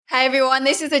Hi everyone,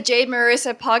 this is the Jade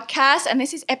Marissa podcast and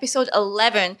this is episode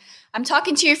 11. I'm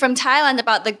talking to you from Thailand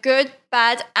about the good,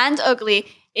 bad and ugly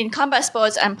in combat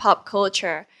sports and pop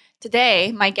culture.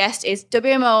 Today, my guest is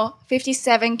WMO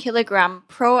 57 kilogram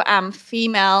Pro-Am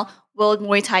female World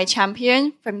Muay Thai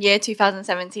champion from year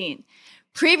 2017.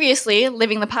 Previously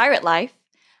living the pirate life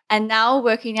and now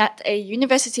working at a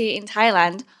university in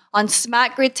Thailand on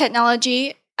smart grid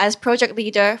technology as project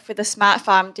leader for the smart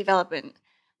farm development.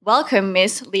 Welcome,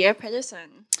 Miss Leah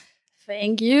Pedersen.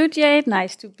 Thank you, Jade.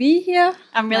 Nice to be here.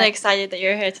 I'm really excited that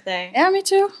you're here today. Yeah, me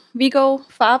too. We go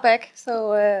far back,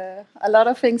 so a lot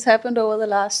of things happened over the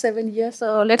last 7 years,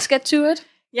 so let's get to it.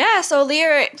 Yeah, so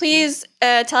Leah, please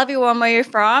tell everyone where you're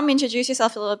from. Introduce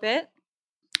yourself a little bit.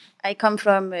 I come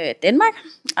from Denmark.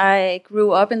 I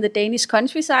grew up in the Danish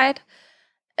countryside.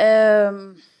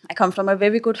 I come from a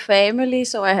very good family,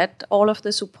 so I had all of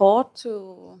the support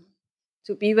to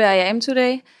be where I am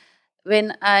today.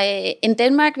 In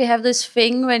Denmark, we have this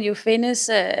thing when you finish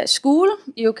school,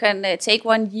 you can take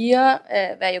 1 year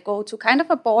where you go to kind of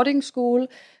a boarding school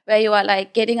where you are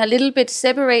like getting a little bit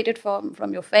separated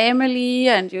from your family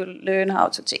and you learn how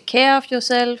to take care of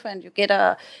yourself and you get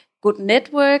a good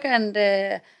network. And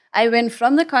I went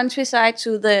from the countryside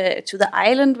to the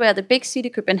island where the big city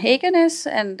Copenhagen is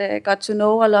and got to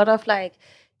know a lot of like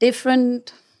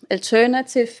different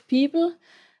alternative people.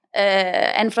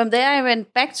 And from there, I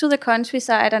went back to the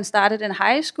countryside and started in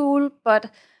high school, but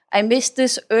I missed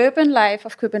this urban life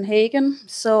of Copenhagen.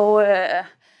 So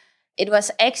it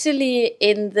was actually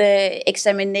in the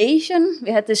examination.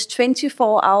 We had this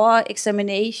 24-hour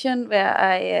examination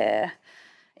where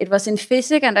it was in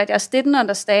physics, and I just didn't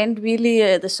understand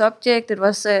really the subject. It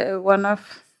was one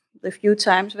of the few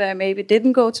times where I maybe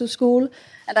didn't go to school.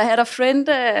 And I had a friend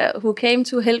who came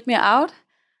to help me out.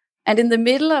 And in the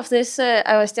middle of this,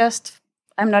 I was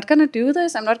I'm not going to do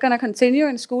this. I'm not going to continue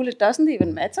in school. It doesn't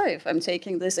even matter if I'm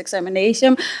taking this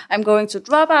examination. I'm going to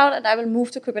drop out and I will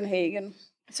move to Copenhagen.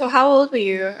 So how old were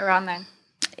you around then?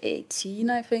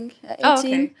 18, I think. 18. Oh,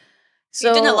 okay. So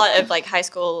you did a lot of like high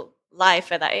school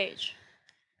life at that age.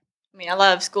 I mean, a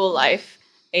lot of school life,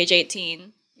 age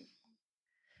 18.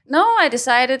 No, I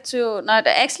decided to not.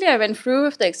 Actually, I went through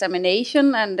with the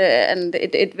examination and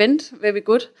it went very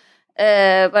good.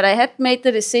 But I had made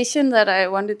the decision that I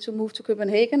wanted to move to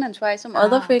Copenhagen and try some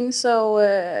other things. So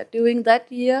during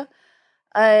that year,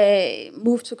 I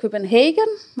moved to Copenhagen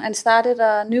and started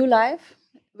a new life.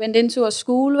 Went into a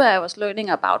school where I was learning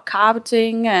about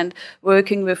carpeting and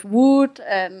working with wood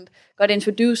and got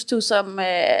introduced to some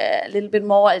a little bit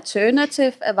more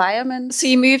alternative environments. So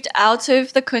you moved out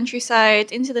of the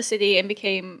countryside into the city and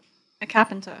became a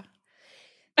carpenter?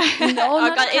 No,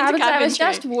 not a carpenter. I was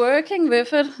just working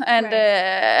with it, and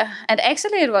right. And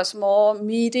actually it was more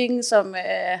meeting some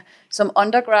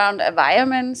underground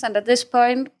environments. And at this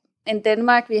point in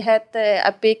Denmark, we had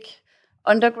a big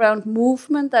underground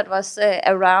movement that was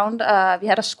around. We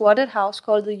had a squatted house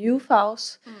called the Youth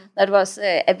House that was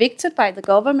evicted by the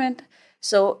government.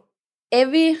 So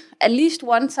at least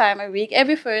one time a week,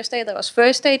 every Thursday, there was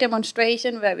First Day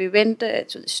demonstration where we went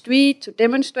to the street to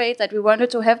demonstrate that we wanted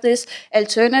to have this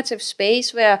alternative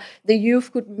space where the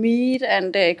youth could meet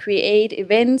and create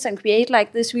events and create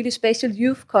like this really special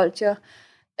youth culture.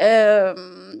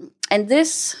 And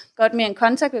this got me in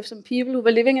contact with some people who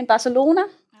were living in Barcelona.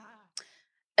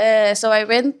 So I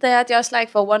went there just like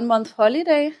for 1 month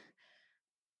holiday,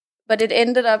 but it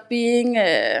ended up being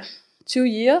 2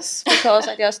 years because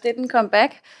I just didn't come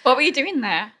back. What were you doing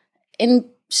there? In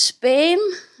Spain,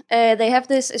 they have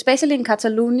this, especially in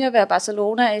Catalonia where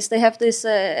Barcelona is, they have this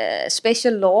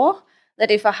special law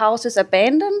that if a house is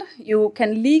abandoned, you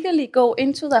can legally go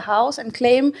into the house and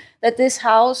claim that this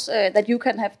house, that you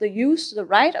can have the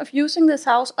right of using this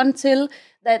house until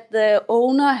that the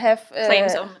owner have...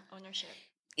 claims ownership.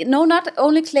 No, not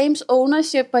only claims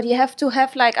ownership, but you have to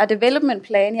have like a development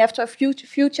plan. You have to have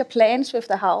future plans with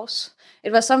the house.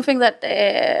 It was something that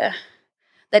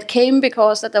came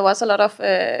because that there was a lot of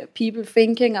people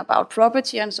thinking about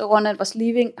property and so on and was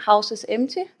leaving houses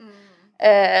empty.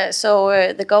 So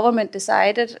the government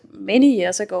decided many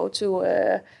years ago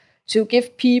to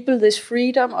give people this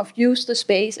freedom of use the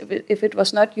space if it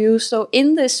was not used. So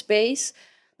in this space,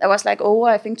 there was like over,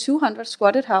 I think, 200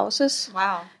 squatted houses.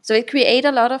 Wow. So it created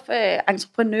a lot of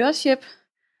entrepreneurship,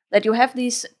 that you have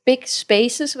these big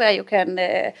spaces where you can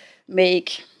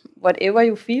make whatever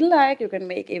you feel like. You can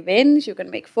make events, you can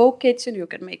make folk kitchen, you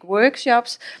can make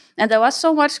workshops. And there was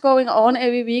so much going on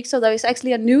every week. So there is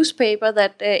actually a newspaper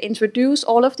that introduced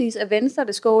all of these events that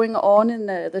is going on in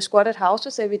the squatted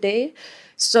houses every day.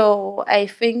 So I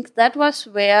think that was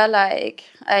where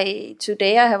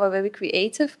today I have a very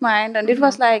creative mind. And it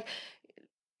was like,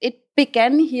 it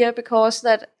began here because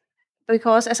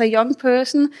as a young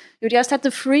person, you just had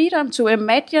the freedom to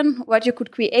imagine what you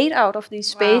could create out of these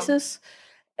spaces.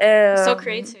 So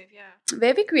creative, yeah.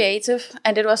 Very creative.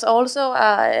 And it was also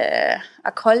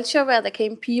a culture where there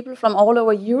came people from all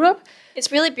over Europe.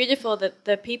 It's really beautiful that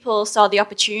the people saw the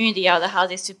opportunity out of the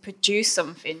houses to produce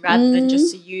something rather than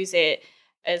just to use it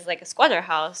as like a squatter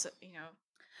house,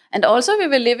 And also we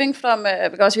were living from,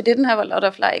 because we didn't have a lot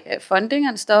of funding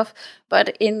and stuff,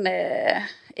 but in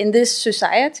this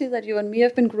society that you and me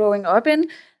have been growing up in,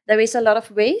 there is a lot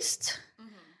of waste.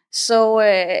 So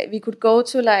we could go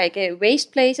to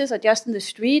waste places or just in the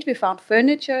street. We found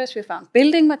furniture, we found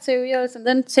building materials, and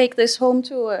then take this home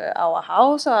to our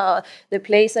house or the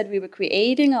place that we were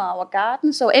creating or our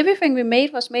garden. So everything we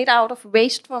made was made out of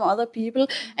waste from other people.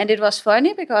 And it was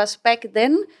funny because back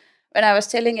then, when I was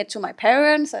telling it to my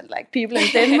parents and people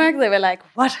in Denmark, they were like,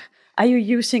 "What? Are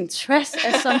you using trash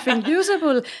as something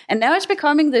usable?" And now it's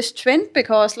becoming this trend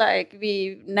because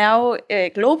we now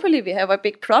globally we have a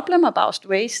big problem about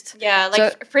waste. Yeah,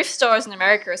 thrift stores in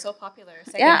America are so popular.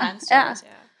 Secondhand stores,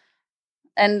 yeah.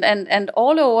 And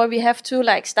all over we have to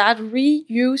start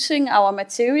reusing our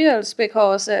materials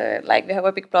because we have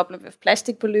a big problem with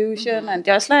plastic pollution and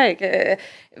just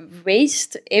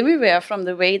waste everywhere from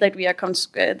the way that we are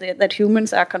that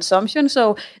humans are consumption.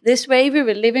 So this way we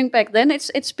were living back then,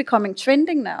 it's becoming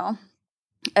trending now.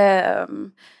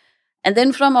 And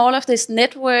then from all of this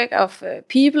network of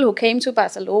people who came to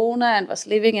Barcelona and was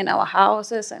living in our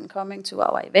houses and coming to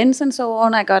our events and so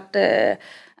on, I got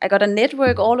a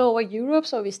network all over Europe,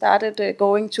 so we started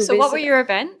going to So what were your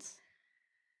events?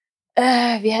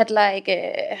 We had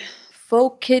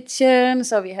folk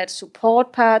kitchens, or we had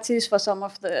support parties for some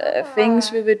of the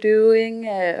things we were doing,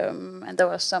 and there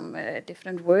was some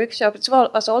different workshops. It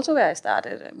was also where I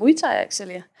started Muay Thai,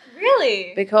 actually.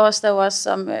 Really? Because there was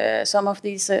some of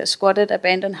these squatted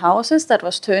abandoned houses that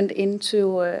was turned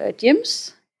into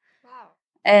gyms.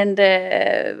 And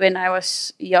when I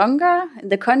was younger, in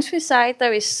the countryside,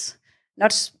 there is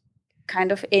not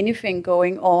kind of anything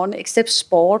going on except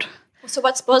sport. So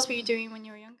what sports were you doing when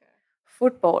you were younger?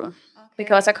 Football. Okay.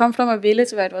 Because I come from a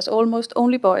village where it was almost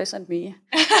only boys and me.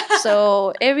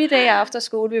 So every day after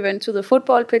school, we went to the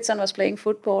football pitch and was playing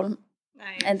football.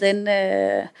 Nice. And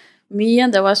then me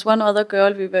and there was one other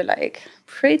girl, we were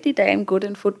pretty damn good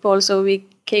in football. So we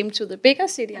came to the bigger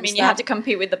city. You have to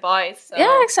compete with the boys. So.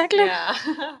 Yeah, exactly. Yeah.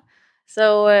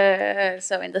 So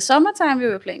in the summertime we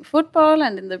were playing football,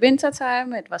 and in the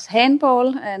wintertime it was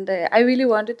handball. And I really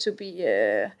wanted to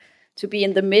be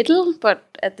in the middle,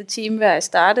 but at the team where I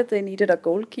started, they needed a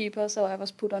goalkeeper, so I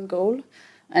was put on goal.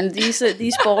 And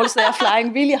these balls, they are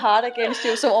flying really hard against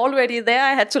you. So already there,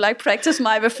 I had to practice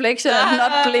my reflection and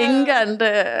not blink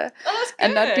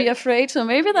and not be afraid. So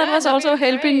maybe that was also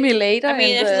helping me later. I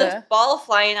mean, if there's a ball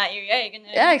flying at you, you're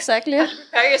gonna. Yeah, exactly. Have to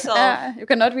prepare yourself. Yeah, you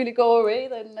cannot really go away.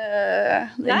 Then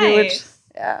nice. You would.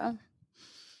 Yeah.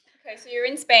 Okay, so you're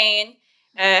in Spain,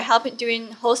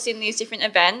 hosting these different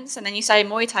events, and then you started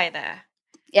Muay Thai there.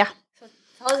 Yeah. So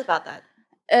tell us about that.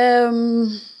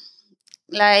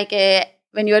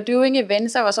 When you are doing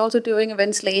events, I was also doing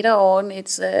events later on.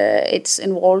 It's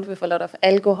involved with a lot of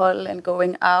alcohol and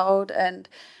going out, and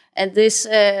this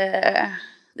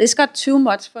got too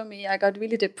much for me. I got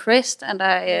really depressed, and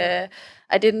I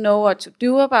didn't know what to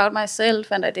do about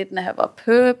myself, and I didn't have a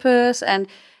purpose, and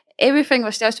everything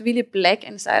was just really black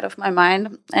inside of my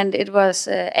mind. And it was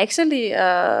actually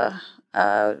a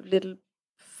little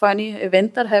funny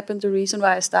event that happened. The reason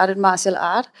why I started martial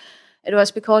art. It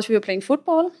was because we were playing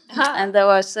football, and there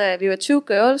was we were two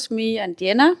girls, me and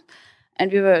Jenna,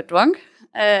 and we were drunk.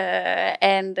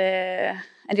 And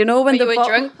you know when you were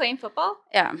drunk playing football?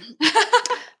 Yeah.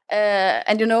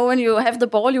 And you know when you have the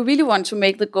ball, you really want to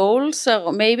make the goal.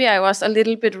 So maybe I was a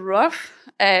little bit rough,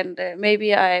 and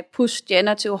maybe I pushed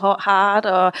Jenna too hard,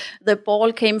 or the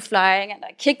ball came flying, and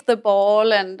I kicked the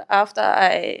ball, and after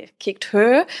I kicked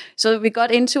her, so we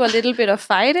got into a little bit of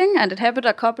fighting, and it happened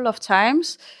a couple of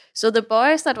times. So the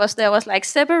boys that was there was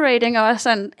separating us,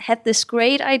 and had this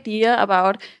great idea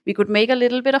about we could make a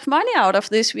little bit of money out of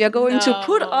this. We are going to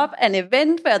put up an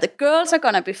event where the girls are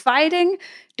going to be fighting.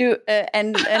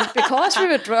 And because we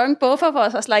were drunk, both of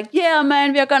us was yeah,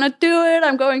 man, we are going to do it.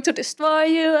 I'm going to destroy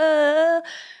you.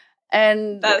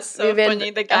 And that's so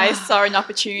funny. The guys saw an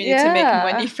opportunity to make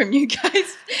money from you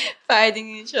guys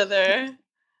fighting each other.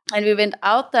 And we went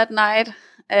out that night,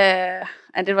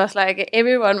 and it was like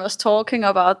everyone was talking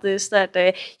about this, that,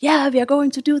 we are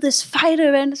going to do this fight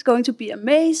event. It's going to be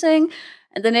amazing.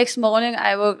 And the next morning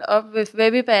I woke up with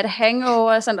very bad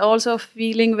hangovers and also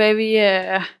feeling very,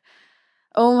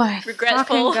 oh my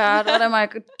regretful. Fucking God, what am I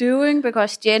doing?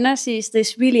 Because Jenna, she's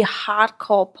this really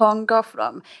hardcore punker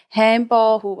from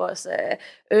Hamburg who was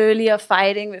earlier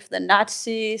fighting with the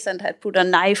Nazis and had put a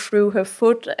knife through her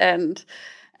foot, and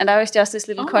I was just this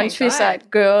little countryside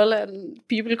girl, and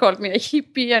people called me a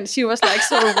hippie, and she was like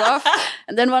so rough.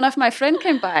 And then one of my friends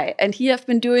came by, and he have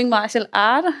been doing martial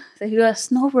art. So he was,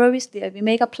 no worries, dear, we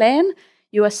make a plan.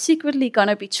 You are secretly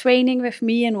gonna be training with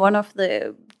me in one of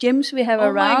the gyms we have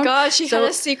around. Oh my God, she had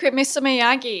a secret Mr.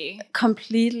 Miyagi.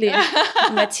 Completely.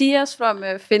 Matthias from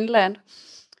Finland.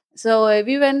 So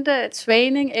we went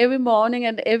training every morning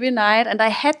and every night, and I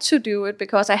had to do it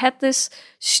because I had this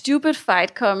stupid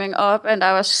fight coming up, and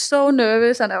I was so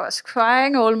nervous, and I was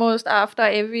crying almost after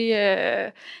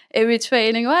every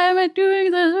training. Why am I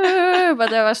doing this? But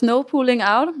there was no pulling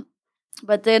out.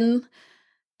 But then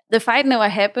the fight never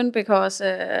happened because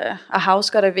a house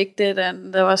got evicted,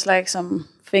 and there was like some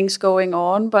things going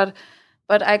on. But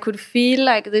I could feel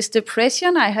like this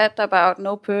depression I had about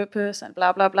no purpose and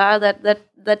blah, blah, blah,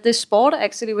 that this sport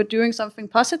actually was doing something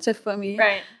positive for me.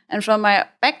 Right. And from my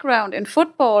background in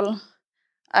football,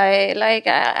 I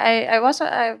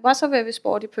was a very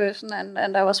sporty person,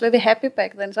 and I was very happy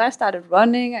back then. So I started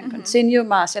running and continue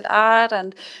martial art,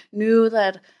 and knew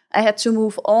that I had to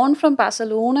move on from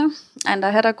Barcelona. And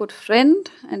I had a good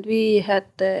friend, and we had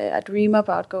a dream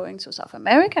about going to South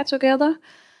America together.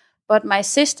 But my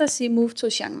sister, she moved to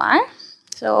Chiang Mai.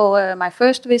 So my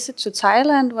first visit to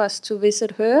Thailand was to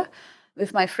visit her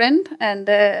with my friend. And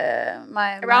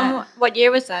what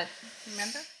year was that?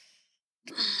 Remember?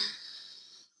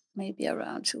 Maybe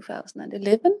around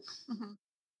 2011.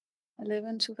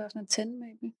 2010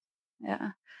 maybe.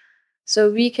 Yeah. So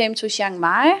we came to Chiang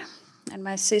Mai, and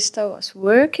my sister was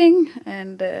working,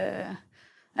 and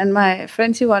my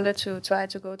friend, she wanted to try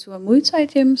to go to a Muay Thai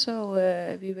gym, so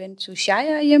we went to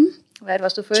Shire Gym, where it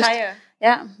was the first. Shire.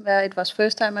 Yeah, where it was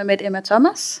first time I met Emma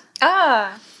Thomas.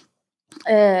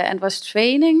 And was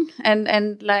training,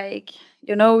 and like,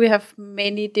 you know, we have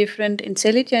many different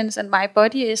intelligence, and my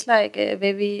body is like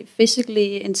very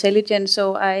physically intelligent,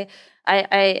 so I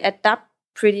adapt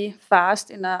pretty fast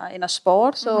in a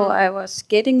sport. So I was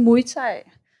getting Muay Thai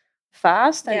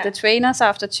fast, and the trainers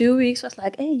after 2 weeks was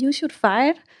like, "Hey, you should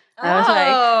fight." I was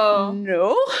like,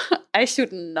 "No, I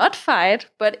should not fight."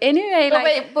 But anyway,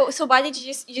 so why did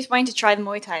you just wanted to try the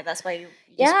Muay Thai? That's why you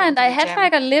and I had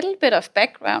like a little bit of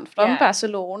background from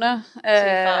Barcelona. So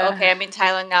you thought, okay, I'm in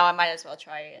Thailand now, I might as well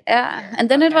try it. Yeah, and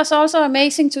then it was also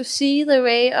amazing to see the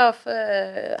way of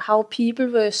how people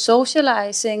were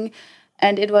socializing,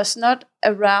 and it was not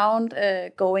around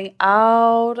going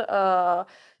out or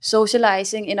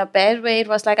socializing in a bad way. It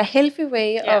was like a healthy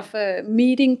way of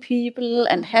meeting people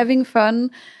and having fun.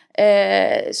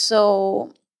 So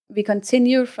we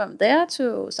continued from there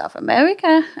to South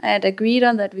America and agreed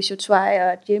on that we should try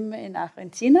a gym in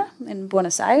Argentina, in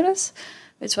Buenos Aires,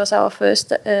 which was our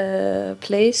first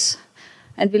place.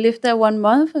 And we lived there 1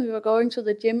 month, and we were going to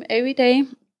the gym every day.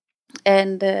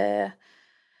 And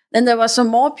then there was some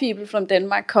more people from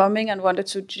Denmark coming and wanted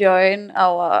to join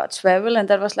our travel. And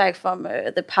that was like from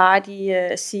the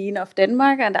party scene of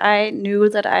Denmark. And I knew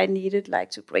that I needed like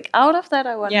to break out of that.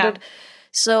 I wanted...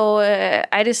 So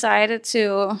I decided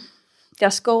to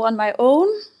just go on my own.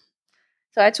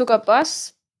 So I took a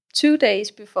bus 2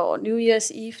 days before New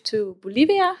Year's Eve to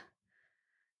Bolivia.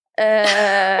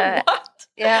 What?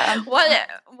 Yeah.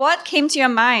 What came to your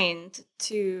mind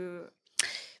to...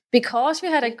 Because we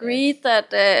had agreed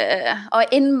that,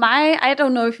 I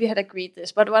don't know if we had agreed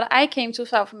this, but what I came to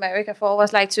South America for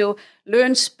was like to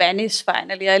learn Spanish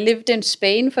finally. I lived in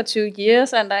Spain for 2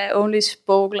 years, and I only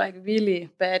spoke like really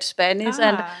bad Spanish,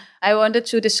 and I wanted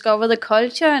to discover the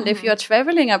culture. And if you're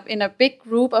traveling up in a big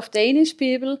group of Danish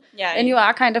people, then you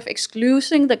are kind of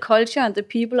excluding the culture and the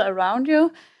people around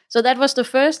you. So that was the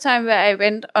first time where I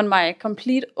went on my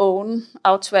complete own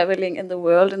out traveling in the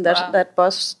world, and that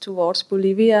bus towards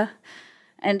Bolivia.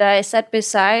 And I sat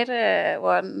beside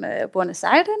one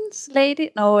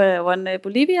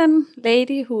Bolivian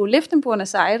lady who lived in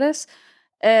Buenos Aires.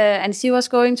 And she was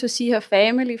going to see her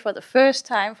family for the first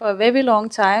time for a very long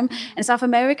time. And South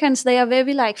Americans, they are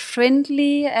very like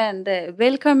friendly and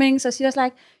welcoming. So she was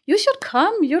like, you should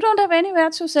come. You don't have anywhere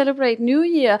to celebrate New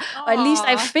Year. Or at least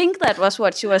I think that was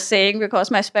what she was saying, because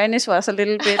my Spanish was a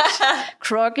little bit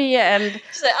croaky. And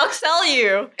she's like, I'll sell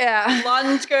you. Yeah.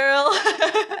 Blonde girl.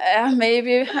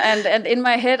 Maybe. And in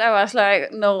my head, I was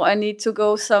like, no, I need to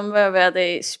go somewhere where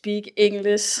they speak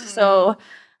English. So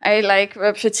I like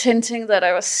were pretending that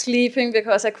I was sleeping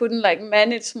because I couldn't like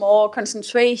manage more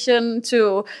concentration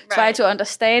to try to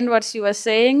understand what she was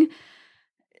saying.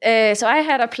 So I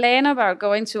had a plan about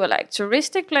going to a like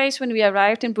touristic place when we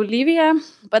arrived in Bolivia,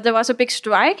 but there was a big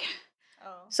strike.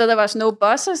 So there was no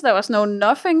buses, there was no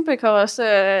nothing, because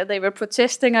they were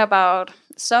protesting about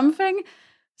something.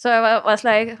 So I was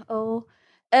like,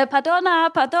 pardona,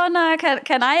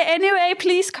 can I anyway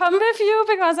please come with you,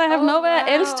 because I have nowhere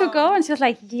else to go? And she was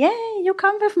like, yeah, you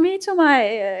come with me to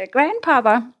my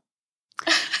grandpapa.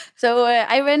 So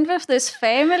I went with this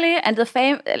family, and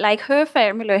like her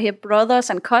family, her brothers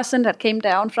and cousins that came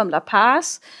down from La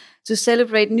Paz to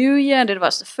celebrate New Year, and it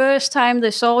was the first time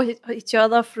they saw each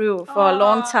other for a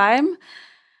long time.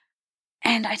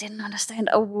 And I didn't understand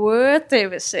a word they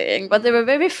were saying, but they were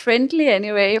very friendly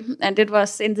anyway. And it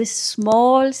was in this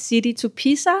small city,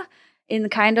 Tupiza, in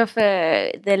kind of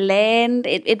the land.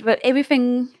 It was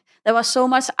everything. There was so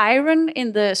much iron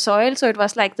in the soil, so it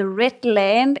was like the red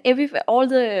land. All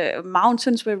the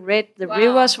mountains were red, the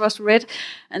rivers was red,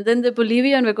 and then the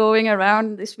Bolivian were going around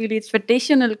in this really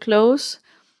traditional clothes,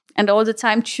 and all the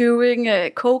time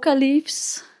chewing coca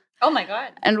leaves. Oh my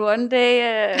God! And one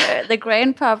day, the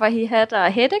grandpapa, he had a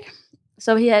headache,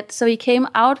 so he came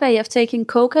out where he have taken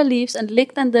coca leaves and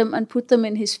licked on them and put them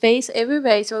in his face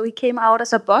everywhere. So he came out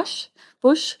as a bush,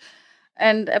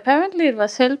 and apparently it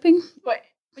was helping.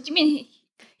 What do you mean?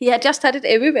 He had just had it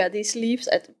everywhere, these leaves.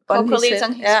 Coca leaves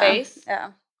on his face?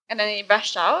 Yeah. And then he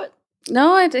rushed out?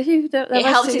 No, it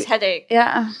helped his headache.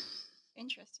 Yeah.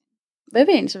 Interesting.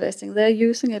 Very interesting. They're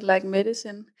using it like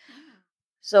medicine.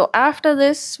 So after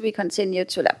this, we continued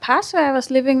to La Paz, where I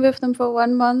was living with them for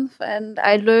 1 month. And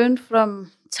I learned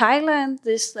from Thailand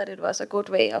that it was a good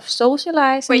way of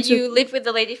socializing. Wait, you lived with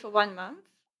the lady for 1 month?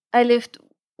 I lived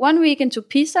 1 week in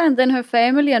Tupiza, and then her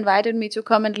family invited me to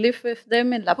come and live with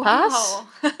them in La Paz.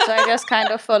 Wow. So I just kind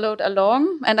of followed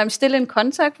along, and I'm still in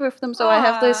contact with them. So I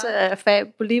have this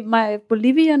my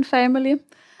Bolivian family.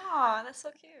 Oh, that's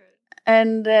so cute.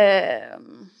 And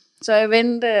so I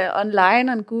went online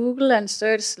on Google and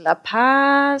searched La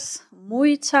Paz,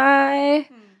 Muay Thai,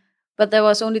 but there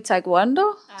was only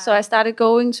Taekwondo. So I started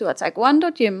going to a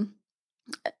Taekwondo gym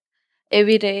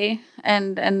every day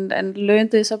and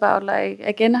learned this about, like,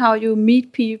 again, how you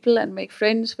meet people and make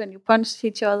friends when you punch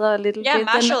each other a little bit. Yeah,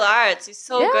 martial arts is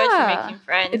so good for making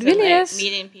friends. It really is.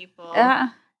 Meeting people. Yeah.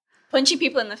 Punching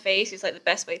people in the face is like the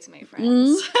best way to make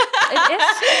friends.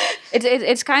 It is.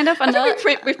 It's kind of another.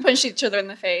 We've punched each other in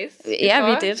the face. Yeah,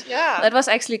 we did. Yeah. That was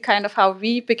actually kind of how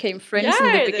we became friends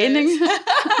in the beginning.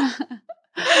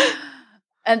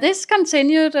 And this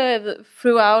continued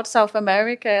throughout South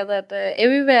America, that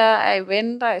everywhere I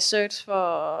went, I searched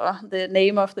for the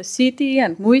name of the city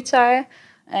and Muay Thai.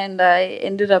 And I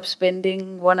ended up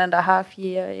spending 1.5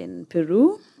 years in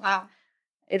Peru. Wow.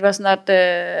 It was not,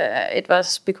 it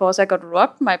was because I got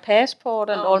robbed my passport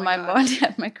and all my money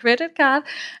and my credit card.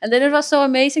 And then it was so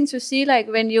amazing to see, like,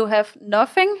 when you have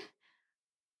nothing,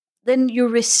 then you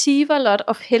receive a lot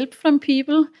of help from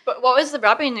people. But what was the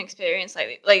robbing experience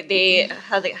like? Like they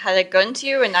had a gun to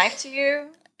you, a knife to you?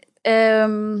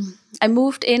 I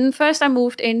moved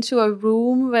into a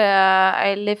room where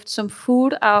I left some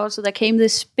food out. So there came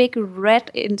this big rat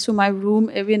into my room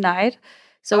every night.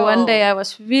 So one day I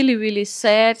was really, really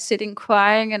sad, sitting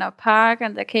crying in a park,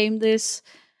 and there came this,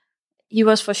 he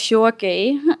was for sure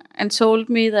gay, and told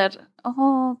me that,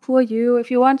 oh, poor you,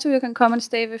 if you want to, you can come and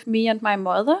stay with me and my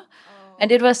mother.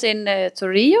 And it was in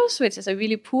Torrijos, which is a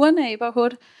really poor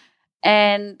neighborhood.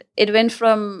 And it went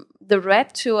from the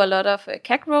rat to a lot of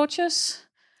cockroaches.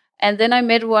 And then I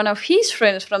met one of his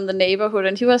friends from the neighborhood,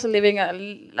 and he was living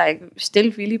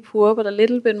still really poor, but a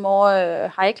little bit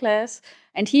more high class.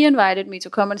 And he invited me to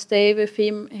come and stay with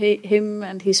him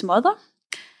and his mother.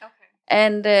 Okay.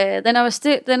 And then I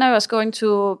was going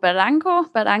to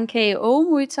Barranco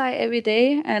Muay Thai every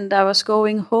day, and I was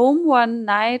going home one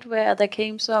night where there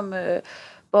came some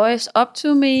boys up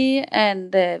to me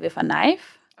and with a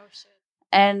knife. Oh shit!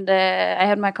 And I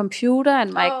had my computer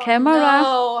and my camera.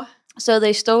 No. So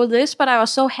they stole this, but I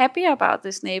was so happy about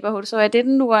this neighborhood, so I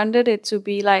didn't want it to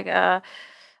be like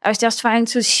I was just trying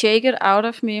to shake it out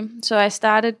of me. So I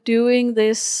started doing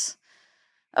this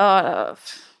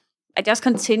I just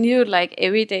continued like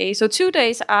every day. So 2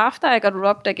 days after, I got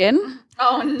robbed again.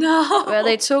 Oh no! Where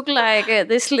they took like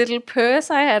this little purse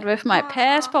I had with my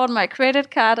passport, my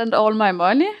credit card, and all my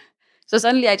money. So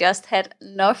suddenly I just had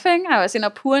nothing. I was in a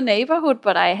poor neighborhood,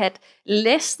 but I had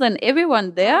less than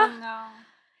everyone there. Oh no!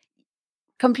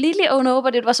 Completely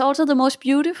but it was also the most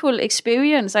beautiful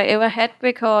experience I ever had,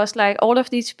 because like all of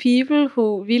these people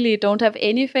who really don't have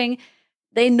anything,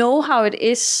 they know how it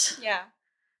is. Yeah.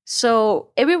 So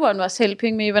everyone was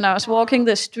helping me when I was walking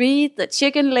the street. The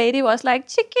chicken lady was like,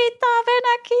 "Chiquita, ven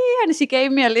aquí," and she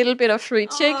gave me a little bit of free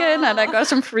chicken, and I got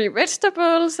some free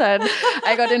vegetables, and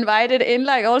I got invited in,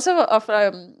 like also of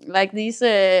like these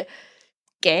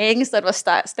gangs that was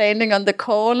standing on the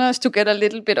corners to get a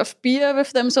little bit of beer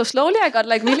with them. So slowly I got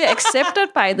like really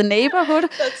accepted by the neighborhood.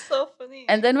 That's so funny.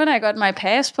 And then when I got my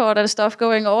passport and stuff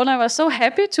going on, I was so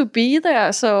happy to be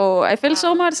there. So I felt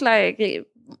so much like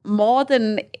more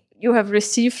than you have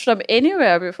received from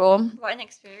anywhere before. What an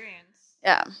experience.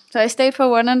 Yeah. So I stayed for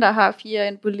 1.5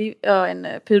 years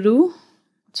in Peru,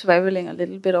 traveling a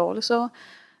little bit also,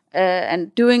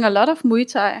 and doing a lot of Muay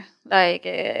Thai, like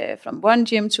from one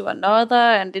gym to another.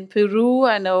 And in Peru,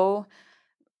 I know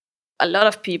a lot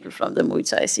of people from the Muay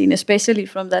Thai scene, especially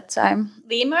from that time.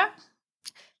 Lima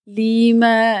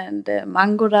and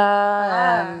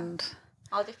Mangura and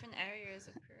all different areas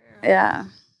of Peru. Yeah.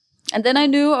 And then I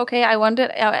knew, okay, I want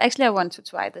to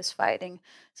try this fighting.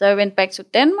 So I went back to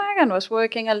Denmark and was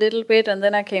working a little bit. And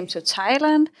then I came to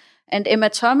Thailand. And Emma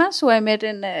Thomas, who I met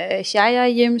in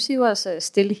Shaya Gym, she was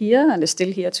still here and is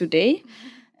still here today.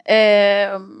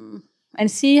 And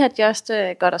she had just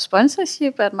got a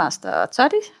sponsorship at Master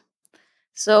Toddy.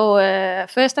 So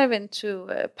first I went to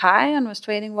Pai and was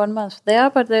training 1 month there.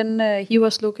 But then he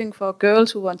was looking for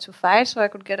girls who want to fight, so I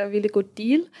could get a really good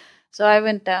deal. So I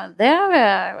went down there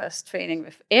where I was training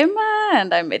with Emma,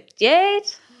 and I met Jade.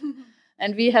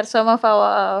 And we had some of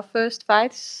our first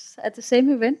fights at the same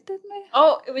event, didn't we?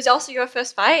 Oh, it was also your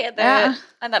first fight at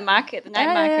that market, the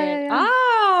night market. Yeah.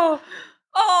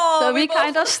 Oh, so we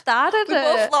kind of started. We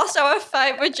both lost our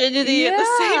fight virginity at the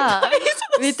same place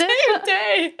on the same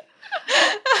day.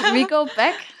 We go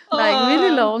back like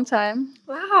really long time.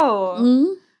 Wow.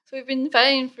 Mm. So we've been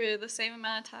fighting for the same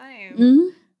amount of time. Mm.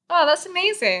 Oh, that's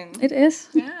amazing. It is.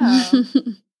 Yeah.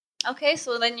 Okay,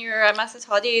 so then you're at Master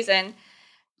Toddy's, and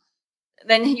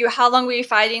then how long were you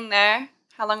fighting there?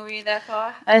 How long were you there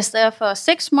for? I was there for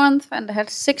 6 months and I had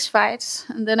 6 fights.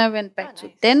 And then I went back to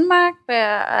Denmark,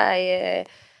 where I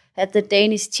had the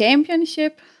Danish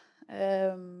championship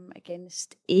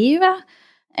against Eva.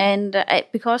 And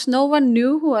because no one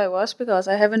knew who I was, because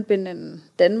I haven't been in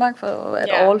Denmark at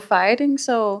all fighting.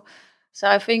 So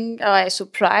I think I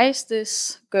surprised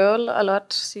this girl a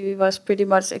lot. She was pretty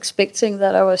much expecting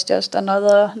that I was just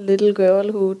another little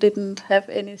girl who didn't have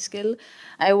any skill.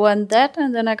 I won that,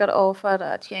 and then I got offered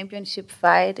a championship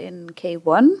fight in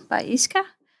K1 by Iska.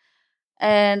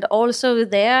 And also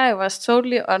there, I was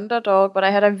totally underdog, but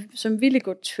I had some really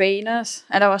good trainers,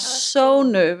 and I was so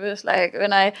nervous. Like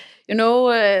when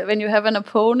when you have an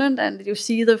opponent and you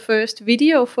see the first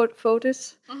video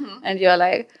photos, and you're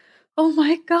like, oh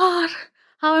my God,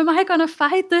 how am I going to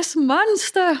fight this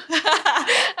monster?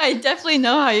 I definitely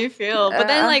know how you feel. But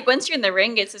then like once you're in the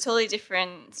ring, it's a totally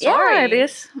different story. Yeah, it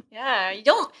is. Yeah,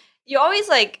 you always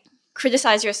like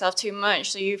criticize yourself too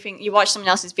much. So you watch someone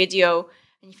else's video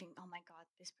and you think, oh my God,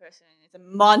 this person is a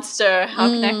monster. How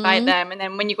can I fight them? And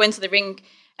then when you go into the ring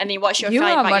and then you watch your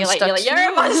fight back, you're like,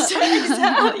 you're a monster.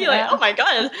 Exactly. You're like, oh my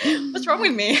God, what's wrong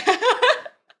with me?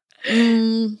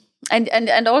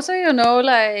 And also,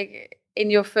 like in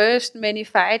your first many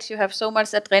fights, you have so much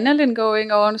adrenaline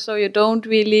going on, so you don't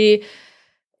really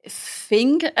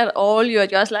think at all. You're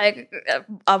just like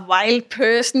a wild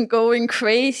person going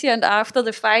crazy, and after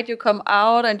the fight you come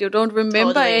out and you don't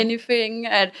remember anything,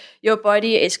 and your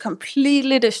body is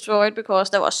completely destroyed because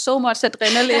there was so much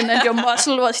adrenaline and your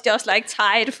muscle was just like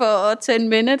tight for 10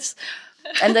 minutes.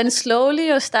 And then slowly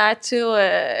you start to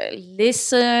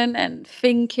listen and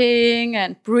thinking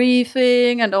and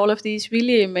breathing and all of these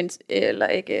really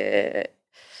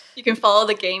you can follow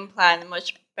the game plan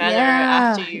much better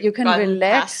after you can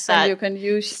relax and you can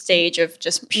use stage of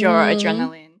just pure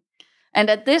adrenaline. And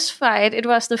at this fight, it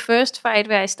was the first fight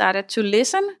where I started to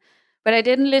listen, but I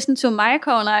didn't listen to my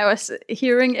corner. I was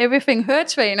hearing everything her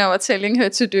trainer was telling her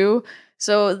to do.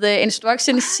 So the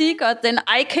instructions she got, then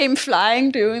I came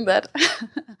flying doing that.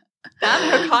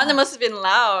 Damn, her corner must have been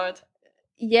loud.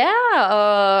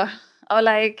 Yeah, or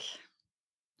like,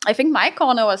 I think my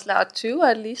corner was loud too.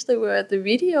 At least they were at the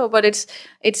video, but it's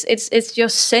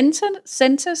just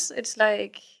sentence. It's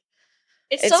like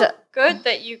it's so good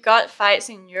that you got fights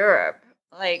in Europe.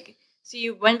 Like So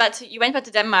you went back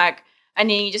to Denmark, and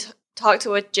then you just talked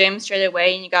to a gym straight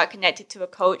away, and you got connected to a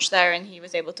coach there, and he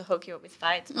was able to hook you up with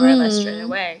fights more or less straight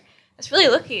away. That's really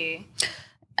lucky.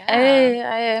 Yeah.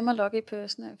 I am a lucky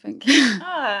person, I think.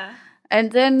 Ah.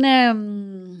 And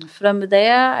then from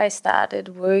there, I started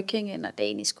working in a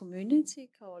Danish community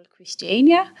called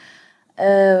Christiania.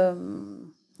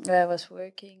 Where I was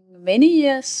working many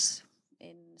years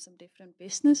in some different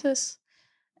businesses.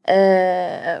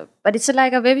 But it's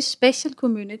like a very special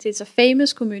community. It's a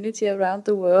famous community around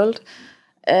the world.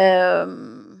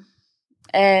 And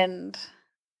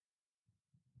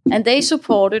they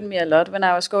supported me a lot when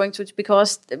I was going to,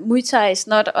 because Muay Thai is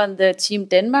not on the Team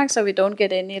Denmark, so we don't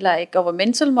get any like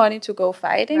governmental money to go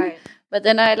fighting. Right. But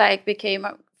then I like became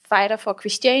a fighter for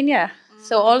Christiania.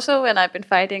 So also when I've been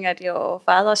fighting at your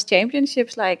father's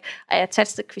championships, like I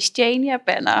attached the Christiania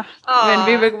banner when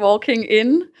we were walking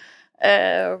in.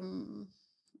 And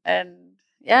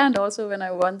also when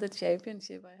I won the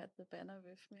championship, I had the banner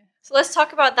with me. So let's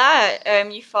talk about that.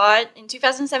 You fought in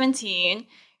 2017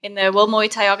 in the World Muay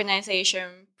Thai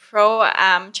Organization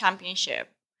Pro-Am Championship.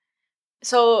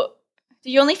 So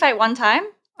do you only fight one time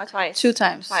or twice? 2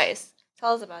 times. Twice.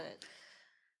 Tell us about it.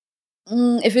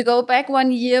 If we go back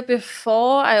 1 year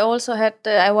before, I also had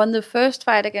I won the first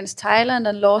fight against Thailand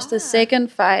and lost the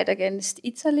second fight against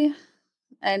Italy.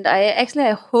 And I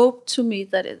hoped to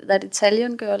meet that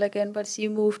Italian girl again, but she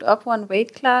moved up 1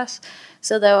 weight class.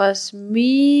 So there was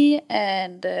me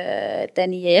and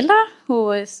Daniela, who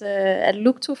was at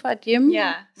Luktufa Gym.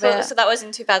 Yeah, so that was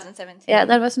in 2017. Yeah,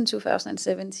 that was in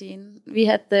 2017. We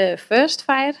had the first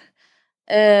fight.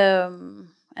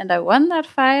 And I won that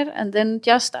fight, and then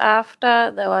just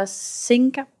after there was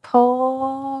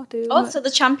Singapore. So the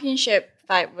championship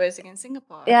fight was against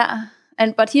Singapore. Yeah,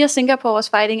 but here Singapore was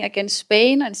fighting against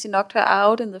Spain, and she knocked her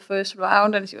out in the first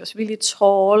round, and she was really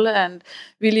tall and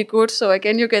really good. So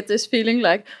again, you get this feeling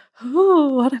like,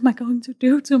 oh, what am I going to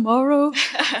do tomorrow?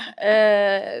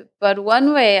 But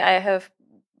one way I have,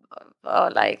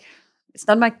 it's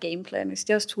not my game plan. It's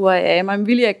just who I am. I'm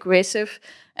really aggressive,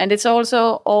 and it's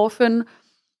also often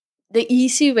the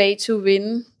easy way to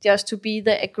win, just to be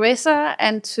the aggressor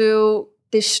and to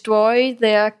destroy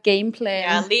their game plan.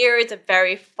 Yeah, Lear is a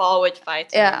very forward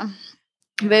fighter. Yeah,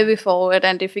 very forward.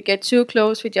 And if we get too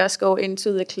close, we just go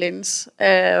into the cleanse.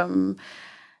 Kill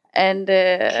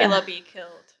or be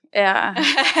killed. Yeah.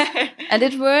 And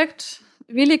it worked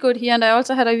really good here. And I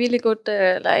also had a really good,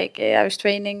 I was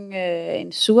training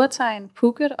in Suatai in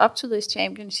Phuket up to this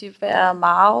championship, where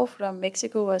Mao from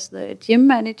Mexico was the gym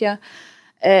manager.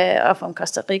 Or from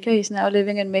Costa Rica, he's now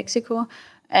living in Mexico,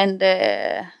 and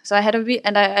so I had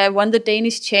I won the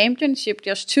Danish championship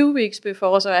just 2 weeks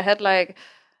before. So I had like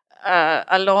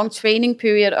a long training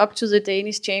period up to the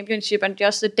Danish championship, and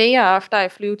just the day after I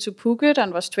flew to Phuket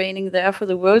and was training there for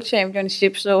the World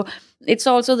Championship. So it's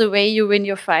also the way you win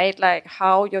your fight, like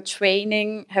how your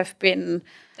training have been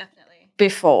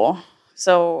before.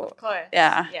 So of course,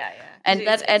 yeah. And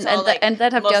that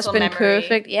have just been memory.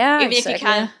 Perfect. Yeah, even if you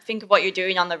can't think of what you're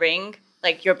doing on the ring,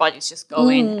 like your body's just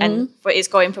going and it's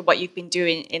going for what you've been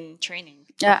doing in training.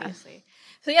 Yeah. Obviously.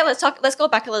 So yeah, let's go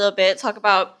back a little bit. Talk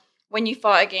about when you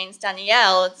fought against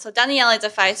Danielle. So Danielle is a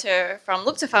fighter from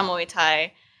Luktufa Muay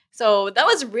Thai. So that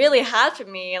was really hard for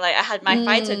me. Like I had my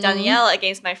fighter Danielle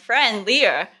against my friend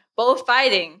Lear, both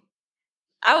fighting.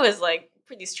 I was like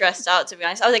pretty stressed out, to be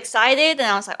honest. I was excited, and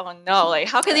I was like, "Oh no! Like,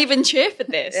 how can I even cheer for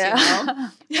this?" Yeah.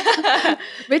 You know?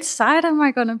 Which side am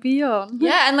I gonna be on?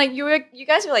 Yeah, and like you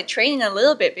guys were like training a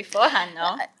little bit beforehand,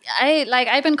 no?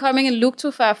 I've been coming in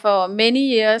Luktufa for many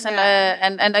years, and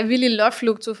I really love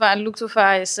Luktufa. And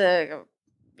Luktufa is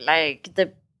like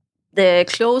the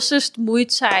closest Muay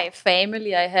Thai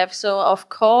family I have. So of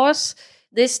course,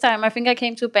 this time, I think I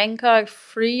came to Bangkok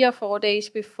 3 or 4 days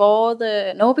before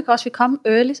because we come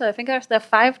early, so I think I was there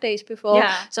 5 days before.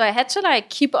 Yeah. So I had to like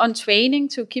keep on training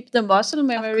to keep the muscle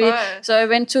memory. So I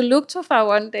went to Luktufa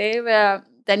one day where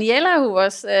Daniela, who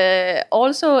was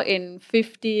also in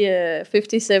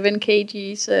 57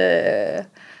 kgs,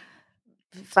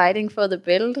 fighting for the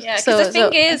belt. Yeah, because the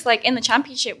thing is, like in the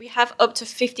championship, we have up to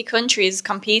 50 countries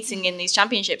competing in these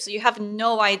championships. So you have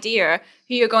no idea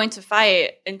who you're going to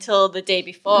fight until the day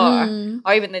before,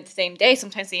 or even the same day.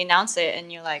 Sometimes they announce it, and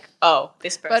you're like, "Oh,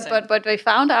 this person." But we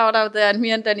found out there, and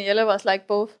me and Daniela was like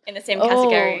both in the same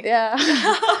category. Yeah.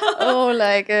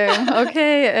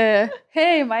 Okay.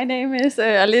 Hey, my name is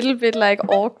a little bit like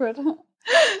awkward.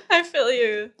 I feel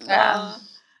you. Yeah.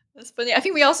 That's funny. I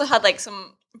think we also had like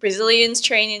some Brazilians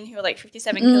training who were like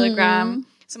 57 kilogram.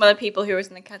 Some other people who was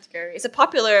in the category. It's a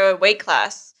popular weight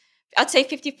class. I'd say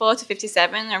 54 to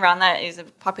 57, around that is a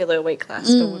popular weight class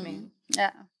for women.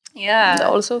 Yeah. Yeah. And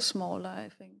also smaller, I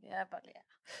think. Yeah, but yeah.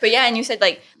 But yeah, and you said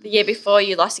like the year before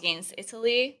you lost against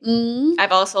Italy.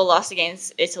 I've also lost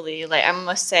against Italy. Like I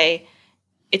must say,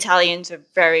 Italians are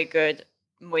very good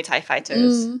Muay Thai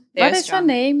fighters. What is her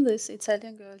name, this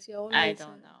Italian girl? She always, I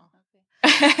don't know.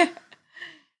 Okay.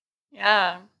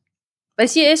 Yeah. But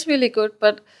she is really good,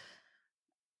 but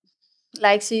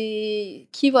like she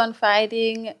keep on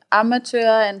fighting amateur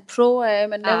and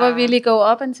pro-am and never really go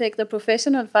up and take the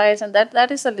professional fights. And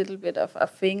that is a little bit of a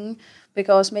thing,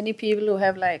 because many people who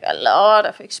have like a lot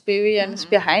of experience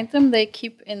behind them, they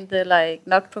keep in the like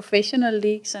not professional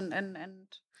leagues, and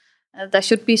there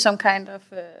should be some kind of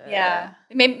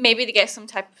maybe to get some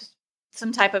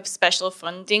type of special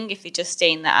funding if they just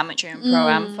stay in the amateur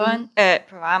and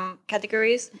pro-am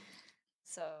categories.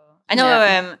 So I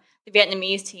know the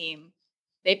Vietnamese team,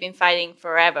 they've been fighting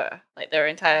forever, like their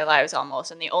entire lives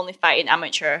almost, and they only fight in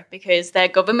amateur because their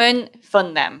government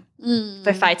fund them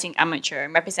for fighting amateur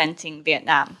and representing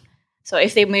Vietnam. So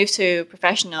if they move to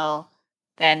professional,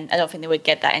 then I don't think they would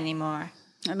get that anymore.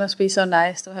 It must be so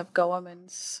nice to have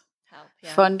governments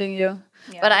funding you.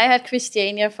 Yeah. But I had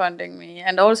Christiania funding me,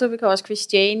 and also because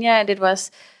Christiania, and it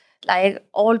was like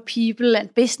all people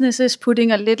and businesses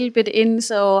putting a little bit in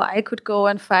so I could go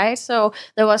and fight. So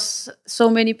there was so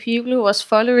many people who was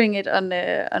following it on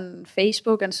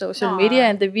Facebook and social media.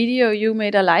 And the video, you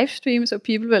made a live stream, so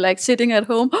people were like sitting at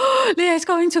home, oh, Lea is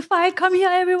going to fight, come here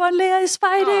everyone, Lea is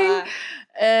fighting.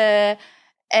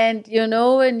 And you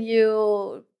know, when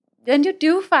you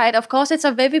do fight, of course it's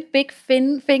a very big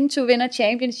thing to win a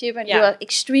championship, and you are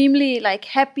extremely like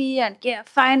happy and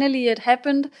finally it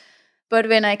happened. But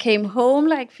when I came home,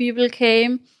 like people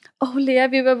came, oh Lea,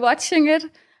 we were watching it,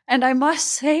 and I must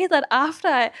say that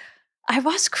after I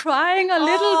was crying a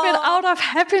little bit out of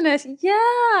happiness.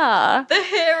 Yeah. The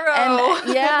hero.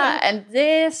 And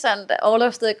this and all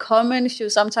of the comments you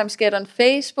sometimes get on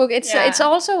Facebook. It's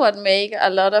also what make a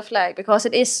lot of like, because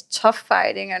it is tough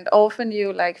fighting, and often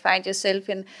you like find yourself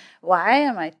in, why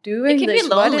am I doing this? It can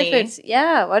be lonely.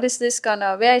 What is this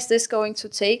where is this going to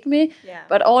take me? Yeah.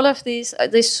 But all of this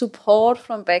support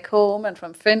from back home and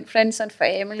from friends and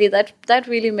family, that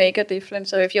really make a difference.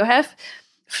 So if you have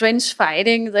friends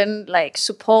fighting, then like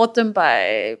support them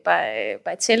by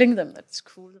telling them that it's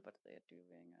cool what they're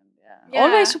doing, and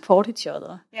always support each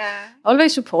other. Yeah,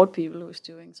 always support people who's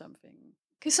doing something.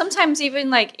 Because sometimes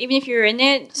even if you're in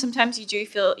it, sometimes you do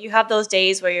feel you have those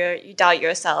days where you doubt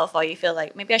yourself, or you feel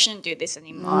like maybe I shouldn't do this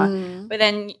anymore. But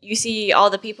then you see all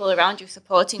the people around you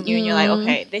supporting you, and you're like,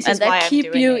 okay, this is why I'm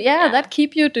doing it. Yeah, that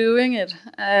keep you doing it.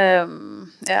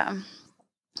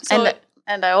 So,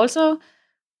 and I also,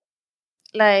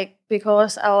 like,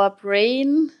 because our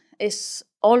brain is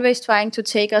always trying to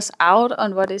take us out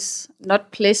on what is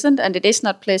not pleasant, and it is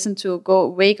not pleasant to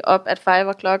wake up at 5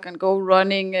 o'clock and go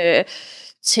running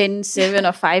 10, 7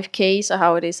 or 5Ks or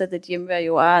how it is at the gym where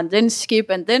you are, and then skip,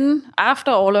 and then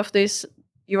after all of this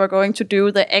you are going to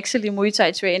do the actually Muay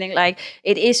Thai training. Like,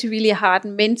 it is really hard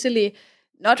mentally,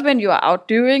 not when you are out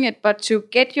doing it, but to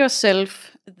get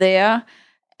yourself there.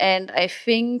 And I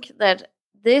think that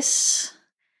this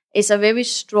is a very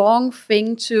strong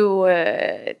thing to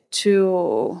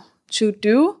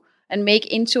do and make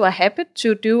into a habit,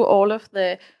 to do all of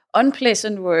the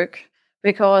unpleasant work,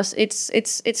 because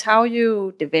it's how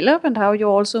you develop and how you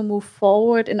also move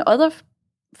forward in other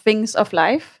things of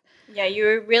life. Yeah,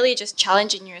 you're really just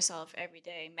challenging yourself every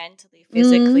day, mentally,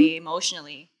 physically,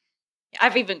 emotionally.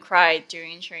 I've even cried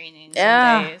during training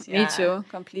some days. Me too,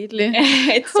 completely.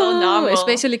 It's so normal.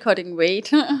 Especially cutting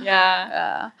weight.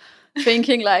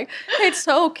 Thinking like, it's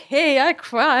okay, I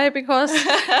cry because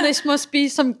this must be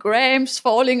some grams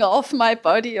falling off my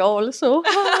body also.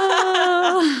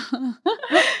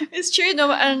 It's true,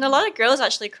 and a lot of girls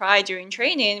actually cry during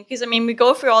training, because I mean, we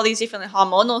go through all these different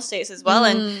hormonal states as well,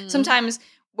 and sometimes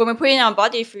when we're putting our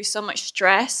body through so much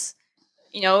stress,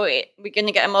 you know, we're going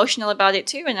to get emotional about it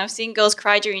too. And I've seen girls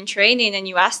cry during training, and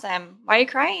you ask them, why are you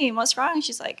crying? What's wrong? And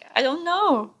she's like, I don't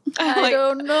know. I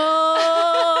don't know.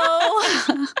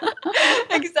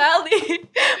 Exactly.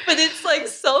 But it's like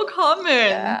so common.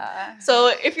 Yeah.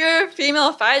 So if you're a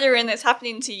female fighter and it's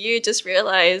happening to you, just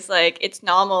realize like it's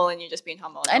normal and you're just being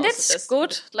hormonal. And it's so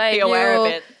good. Like, be aware of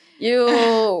it.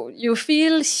 You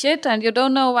feel shit and you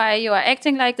don't know why you are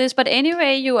acting like this, but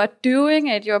anyway you are doing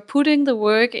it, you're putting the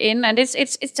work in, and it's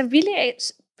a really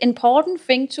important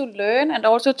thing to learn and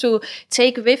also to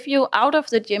take with you out of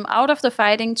the gym, out of the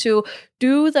fighting, to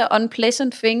do the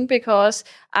unpleasant thing, because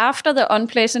after the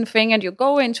unpleasant thing and you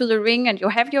go into the ring and you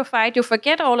have your fight, you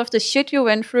forget all of the shit you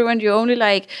went through and you only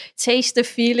like taste the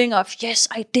feeling of, yes,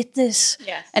 I did this.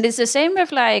 Yes. And it's the same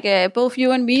with like both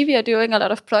you and me. We are doing a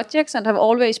lot of projects and have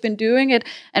always been doing it.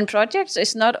 And projects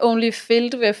is not only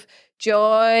filled with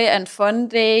joy and fun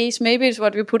days. Maybe it's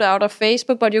what we put out of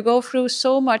Facebook, but you go through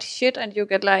so much shit and you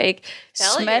get like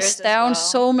smashed down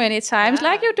so many times,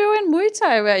 like you do in Muay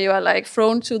Thai, where you are like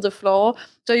thrown to the floor.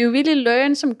 So you really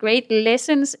learn some great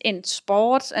lessons in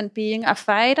sports and being a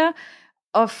fighter,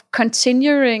 of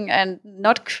continuing and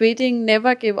not quitting,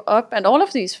 never give up, and all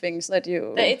of these things that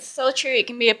you... It's so true. It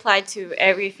can be applied to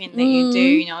everything that you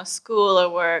do, school or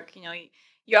work.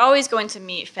 You're always going to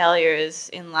meet failures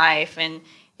in life, and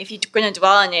if you're going to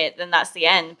dwell on it, then that's the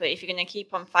end. But if you're going to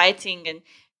keep on fighting and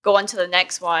go on to the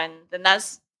next one, then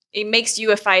it makes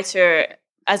you a fighter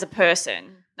as a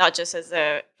person, not just as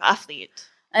an athlete.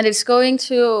 And it's going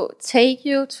to take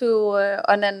you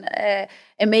on an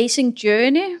amazing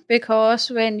journey, because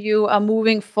when you are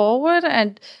moving forward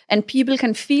and people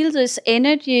can feel this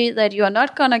energy that you are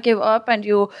not going to give up, and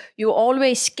you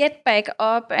always get back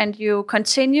up and you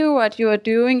continue what you are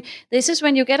doing, this is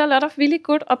when you get a lot of really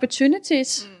good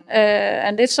opportunities.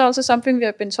 And it's also something we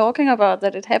have been talking about,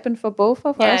 that it happened for both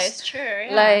of us. Yeah, it's true.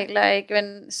 Yeah. Like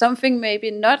when something maybe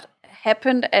not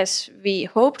happened as we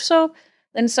hoped so,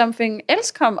 then something else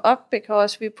come up,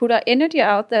 because we put our energy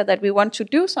out there that we want to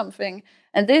do something.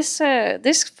 And this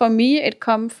for me, it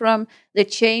come from the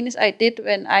change I did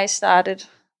when I started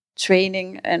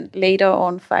training and later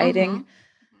on fighting. Mm-hmm.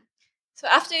 So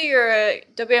after your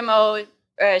WMO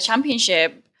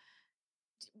championship,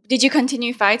 did you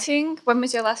continue fighting? When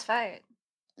was your last fight?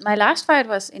 My last fight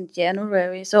was in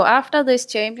January. So after this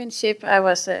championship, I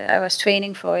was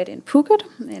training for it in Phuket,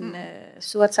 in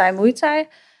Surat Thai Muay Thai.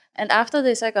 And after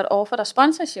this, I got offered a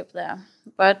sponsorship there.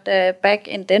 But back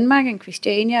in Denmark, in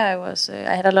Christiania,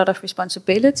 I had a lot of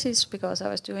responsibilities, because I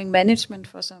was doing management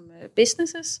for some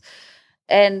businesses.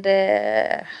 And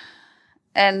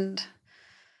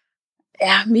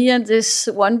me and this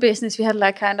one business, we had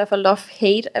like kind of a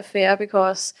love-hate affair,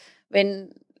 because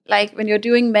when you're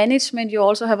doing management, you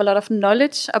also have a lot of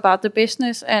knowledge about the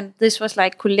business. And this was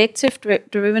like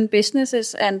collective-driven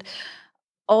businesses. And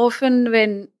often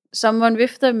when someone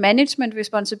with the management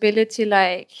responsibility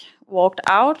like walked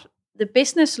out, the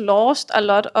business lost a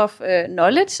lot of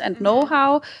knowledge and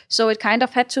know-how, so it kind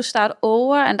of had to start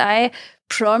over. And I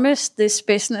promised this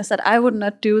business that I would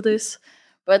not do this,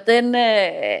 but then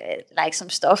like some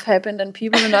stuff happened and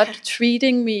people were not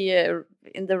treating me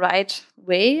in the right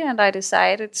way, and I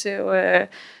decided to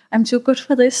I'm too good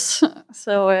for this,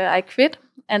 so I quit,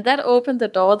 and that opened the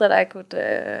door that I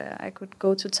could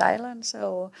go to Thailand.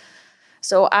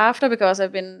 So after, because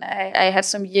I had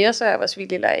some years where I was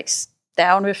really like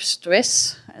down with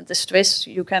stress, and the stress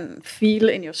you can feel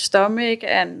in your stomach,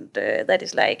 and that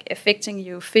is like affecting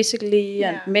you physically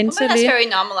and mentally. Well, that's very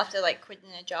normal after like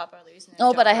quitting a job or losing a job.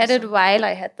 No, but I had it while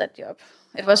I had that job.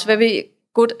 It was very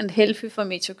good and healthy for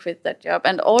me to quit that job.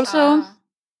 And also,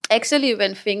 actually,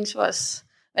 when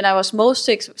I was most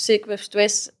sick with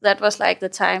stress, that was like the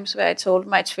times where I told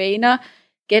my trainer,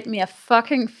 get me a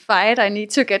fucking fight. I need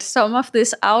to get some of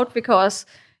this out, because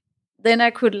then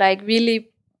I could like really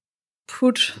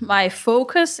put my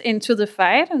focus into the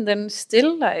fight, and then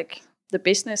still like the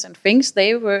business and things,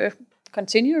 they were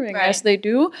continuing as they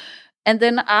do. And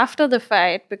then after the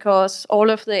fight, because all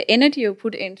of the energy you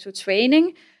put into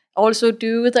training also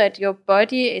do that your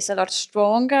body is a lot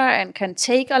stronger and can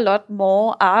take a lot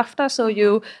more after.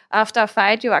 So after a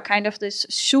fight, you are kind of this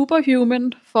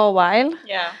superhuman for a while.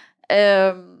 Yeah.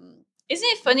 Isn't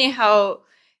it funny how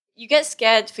you get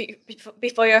scared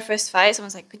before your first fight?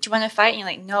 Someone's like, "Do you want to fight?" And you're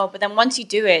like, "No." But then once you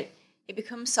do it, it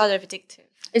becomes sort of addictive.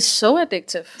 It's so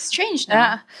addictive. It's strange now.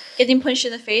 Yeah. Getting punched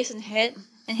in the face and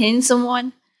hitting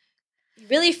someone. You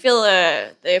really feel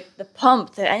the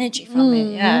pump, the energy from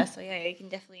it. Yeah. So yeah, you can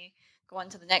definitely go on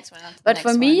to the next one. But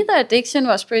for me, the addiction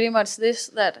was pretty much this,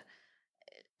 that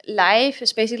life,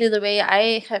 especially the way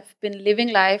I have been living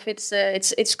life,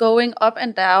 it's going up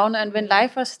and down. And when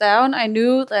life was down, I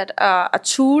knew that a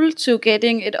tool to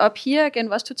getting it up here again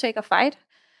was to take a fight.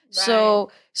 Right.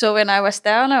 So when I was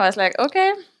down, I was like,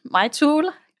 okay, my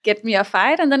tool, get me a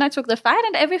fight. And then I took the fight,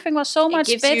 and everything was so much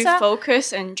better. It gives you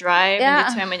focus and drive and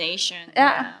determination.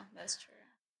 Yeah, that's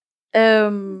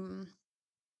true.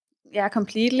 Yeah,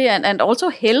 completely, and also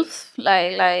health,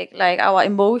 like our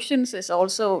emotions is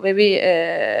also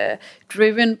very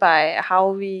driven by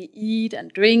how we eat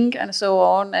and drink and so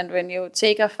on. And when you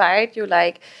take a fight, you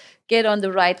like get on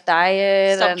the right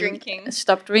diet, Stop and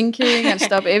drinking and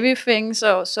stop everything.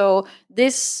 So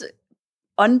this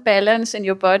unbalance in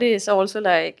your body is also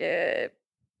like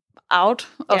out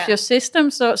of your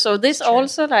system. So this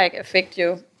also like affect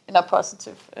you in a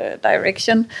positive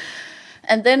direction.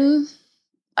 And then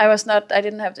I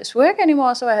didn't have this work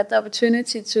anymore, so I had the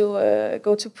opportunity to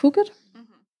go to Phuket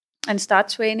and start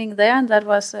training there. And that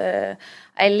was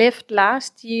I left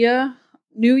last year,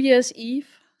 New Year's Eve.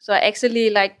 So I actually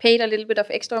like paid a little bit of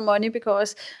extra money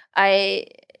because I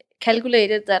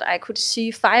calculated that I could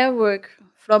see firework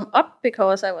from up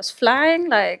because I was flying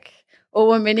like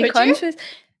over many countries.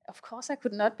 Of course I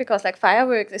could not, because like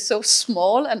fireworks is so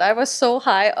small and I was so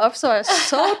high up, so I was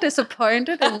so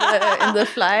disappointed in the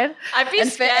flight. I'd be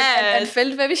scared and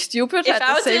felt very stupid at the same time.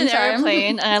 If I was in an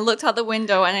airplane and I looked out the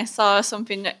window and I saw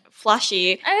something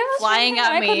flashy flying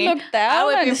at me, I could look down, I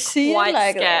would and be see quite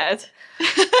like scared.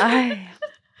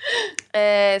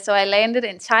 So I landed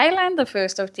in Thailand the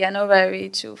 1st of January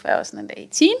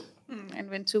 2018 and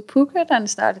went to Phuket and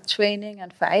started training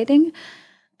and fighting.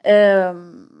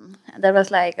 And there was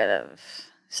like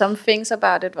some things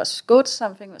about it was good,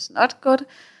 something was not good.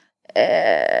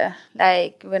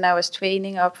 Like when I was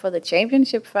training up for the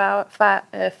championship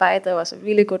fight, there was a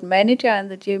really good manager in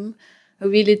the gym who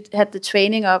really had the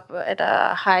training up at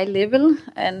a high level,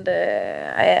 and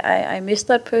I missed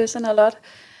that person a lot.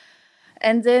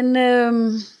 And then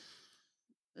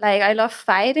like I love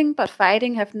fighting, but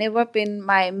fighting have never been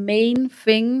my main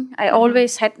thing. I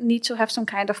always need to have some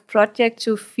kind of project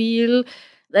to feel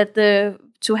that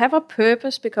to have a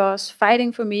purpose, because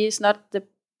fighting for me is not the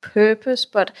purpose,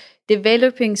 but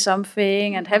developing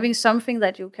something and having something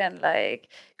that you can like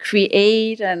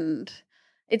create. And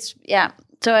it's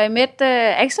so I met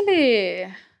actually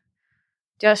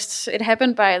just it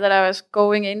happened by that I was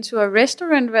going into a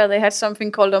restaurant where they had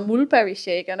something called a mulberry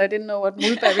shake, and I didn't know what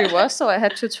mulberry was, so I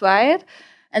had to try it.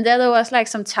 And there was like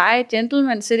some Thai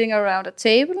gentlemen sitting around a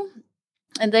table,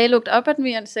 and they looked up at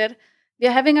me and said, "We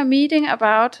are having a meeting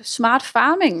about smart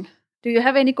farming. Do you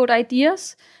have any good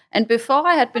ideas?" And before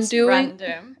I had been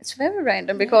random. It's very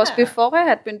random, because before I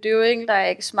had been doing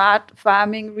like smart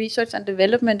farming research and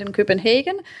development in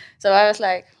Copenhagen. So I was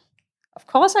like, of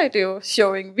course I do,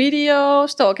 showing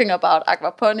videos, talking about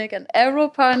aquaponic and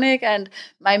aeroponic. And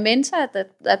my mentor at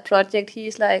that project,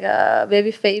 he's like a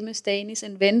very famous Danish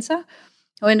inventor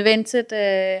who invented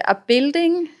a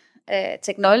building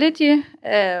technology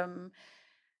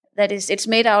it's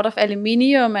made out of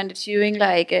aluminium, and it's using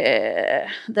like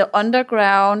the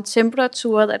underground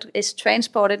temperature that is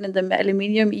transported in the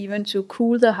aluminium even to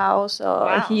cool the house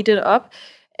or heat it up.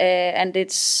 And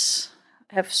it's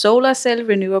have solar cell,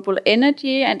 renewable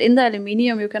energy, and in the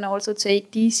aluminium you can also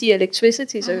take DC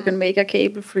electricity, so you can make a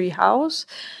cable-free house.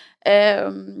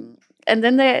 And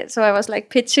then so I was like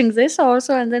pitching this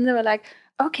also, and then they were like,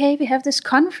 okay, we have this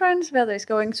conference where there's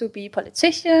going to be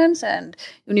politicians and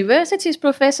universities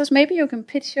professors. Maybe you can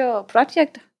pitch your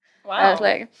project. Wow. I was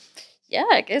like, yeah,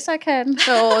 I guess I can.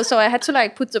 So I had to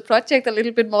like put the project a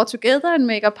little bit more together and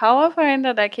make a PowerPoint.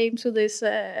 And I came to this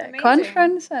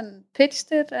conference and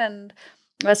pitched it, and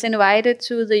was invited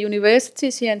to the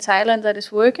universities here in Thailand that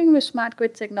is working with smart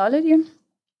grid technology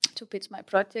to pitch my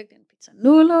project in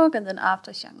Phitsanulok, and then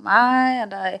after Chiang Mai,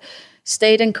 and I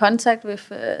stayed in contact with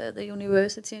the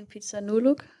university in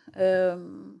Phitsanulok.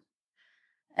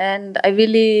 And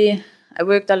I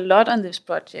worked a lot on this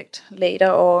project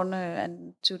later on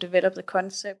and to develop the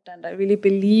concept, and I really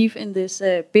believe in this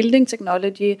building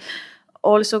technology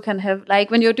also can have,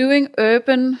 like when you're doing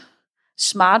urban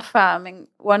smart farming,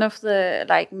 one of the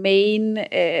like main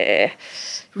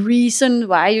reason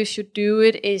why you should do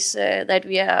it is that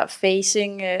we are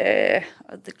facing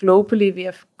globally we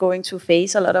are going to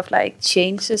face a lot of like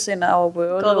changes in our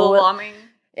world. Global warming.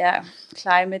 Yeah,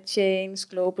 climate change,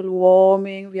 global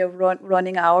warming. We are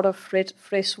running out of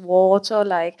fresh water.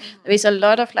 Like there's a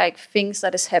lot of like things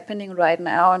that is happening right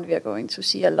now, and we are going to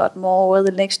see a lot more over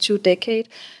the next 2 decades.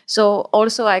 So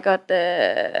also I got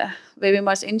very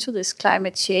much into this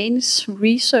climate change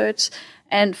research,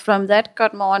 and from that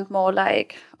got more and more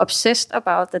like obsessed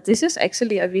about that this is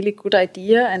actually a really good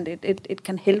idea, and it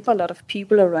can help a lot of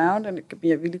people around, and it can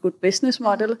be a really good business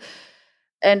model.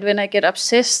 And when I get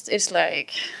obsessed, it's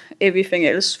like everything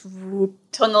else.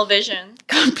 Tunnel vision.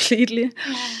 Completely.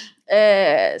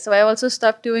 So I also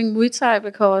stopped doing Muay Thai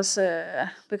because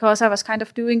I was kind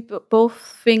of doing both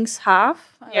things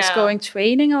half. I was going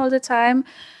training all the time,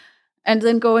 and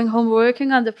then going home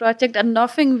working on the project, and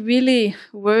nothing really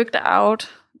worked out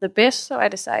the best. So I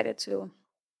decided to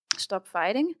stop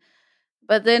fighting.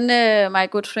 But then my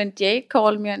good friend Jake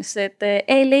called me and said,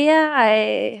 "Hey Leah,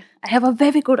 I have a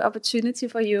very good opportunity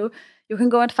for you. You can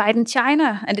go and fight in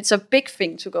China." And it's a big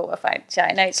thing to go and fight in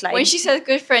China. It's like, when she says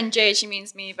good friend Jade, she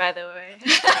means me, by the way.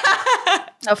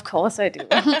 of course I do.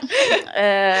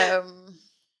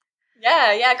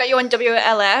 Yeah, I got you on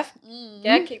WLF.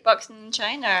 Yeah, kickboxing in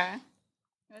China.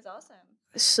 It was awesome.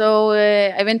 So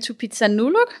I went to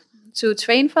Phitsanulok to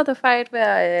train for the fight,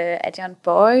 where Adrian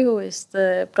Boy, who is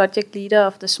the project leader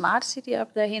of the Smart City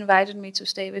up there, he invited me to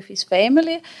stay with his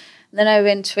family. Then I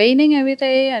went training every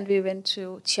day, and we went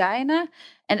to China.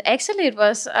 And actually, it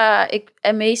was an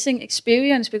amazing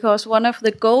experience, because one of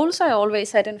the goals I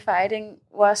always had in fighting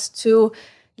was to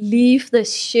leave the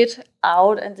shit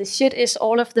out. And the shit is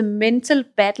all of the mental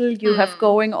battle you have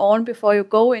going on before you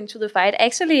go into the fight.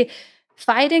 Actually,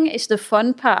 fighting is the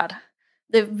fun part.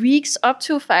 The weeks up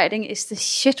to fighting is the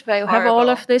shit where you have all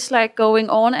of this like going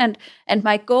on. And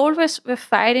my goal with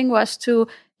fighting was to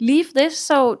leave this,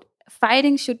 so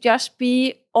fighting should just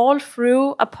be all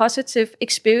through a positive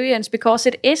experience, because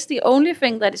it is the only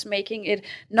thing that is making it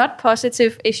not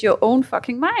positive is your own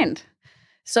fucking mind.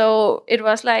 So it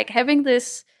was like having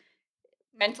this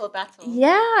mental battle.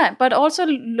 Yeah, but also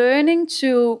learning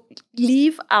to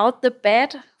leave out the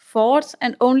bad thoughts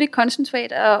and only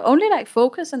concentrate, only like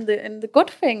focus on the good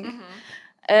thing.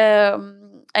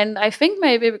 And I think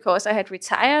maybe because I had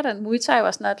retired and Muay Thai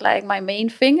was not like my main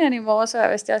thing anymore, so I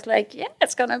was just like, yeah,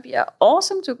 it's gonna be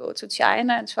awesome to go to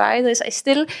China and try this.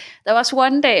 There was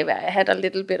one day where I had a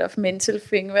little bit of mental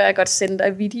thing where I got sent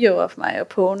a video of my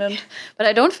opponent, but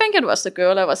I don't think it was the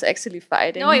girl I was actually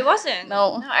fighting. No, it wasn't.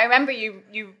 No, I remember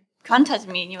you contacted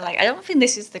me and you were like, I don't think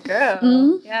this is the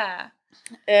girl.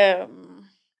 Yeah.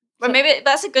 But maybe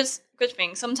that's a good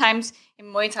thing. Sometimes in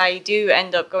Muay Thai, you do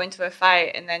end up going to a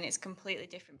fight and then it's a completely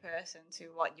different person to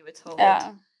what you were told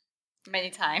many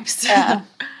times. Yeah.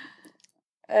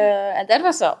 And that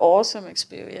was an awesome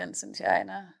experience in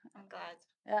China. I'm glad.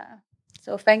 Yeah.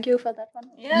 So thank you for that one.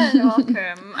 Yeah, you're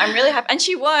welcome. I'm really happy. And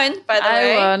she won, by the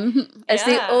way. I won. As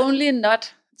the only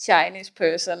not Chinese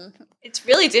person. It's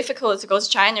really difficult to go to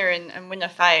China and win a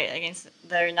fight against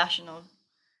their national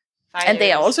fighters. And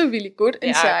they are also really good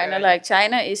in China. Good. Like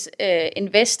China is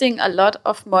investing a lot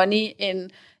of money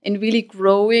in really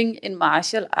growing in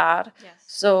martial art. Yes.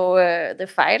 So the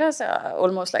fighters are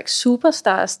almost like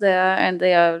superstars there, and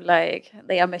they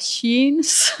are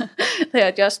machines. They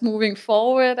are just moving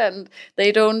forward, and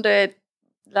they don't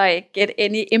like get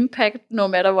any impact no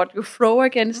matter what you throw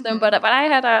against them. But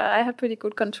I had pretty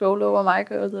good control over my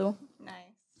girl though.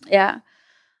 Nice. Yeah.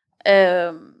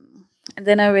 And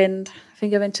then I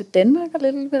think I went to Denmark a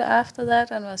little bit after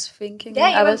that, and was thinking.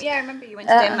 Yeah, I remember you went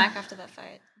to Denmark after that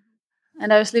fight.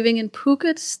 And I was living in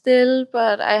Phuket still,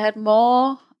 but I had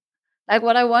more, like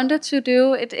what I wanted to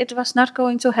do, it was not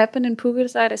going to happen in Phuket,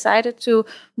 so I decided to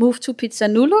move to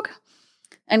Phitsanulok,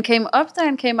 and came up there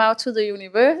and came out to the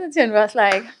university and was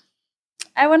like,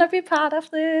 I want to be part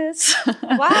of this.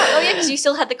 Wow. Oh yeah, because you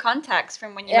still had the contacts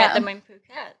from when you met them in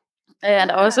Phuket.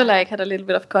 And also like had a little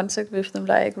bit of contact with them,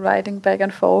 like writing back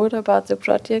and forward about the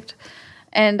project.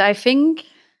 And I think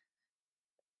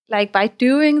like by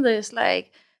doing this,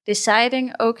 like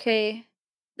deciding, okay,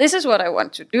 this is what I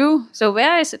want to do. So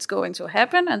where is it going to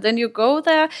happen? And then you go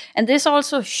there, and this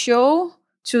also show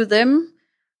to them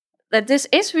that this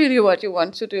is really what you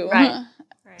want to do. Right.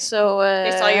 So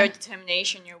they saw your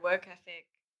determination, your work ethic.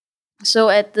 So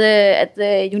at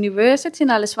the university,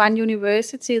 Naleswan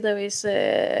University, there is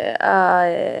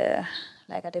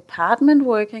like a department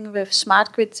working with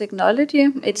smart grid technology.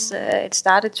 It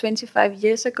started 25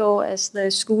 years ago as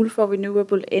the School for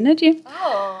Renewable Energy.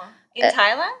 Oh, in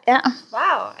Thailand? Yeah.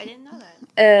 Wow, I didn't know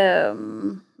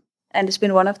that. And it's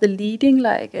been one of the leading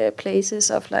like places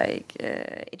of like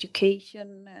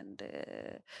education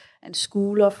and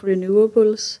school of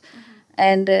renewables.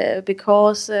 And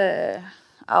because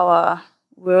our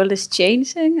world is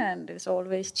changing, and it's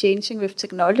always changing with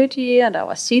technology, and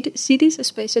our cities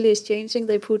especially is changing.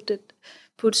 They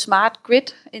put smart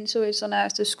grid into it. So now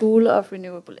it's the School of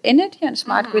Renewable Energy and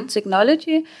Smart Grid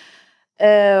Technology.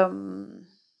 And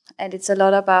it's a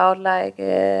lot about like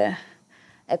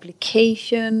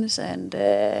applications and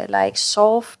like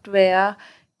software,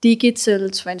 digital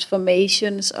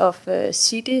transformations of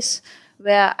cities,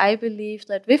 where I believe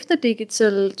that with the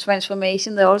digital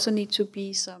transformation, there also need to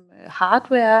be some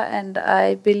hardware. And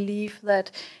I believe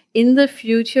that in the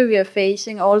future we are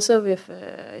facing also with,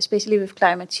 especially with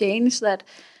climate change, that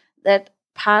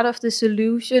part of the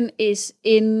solution is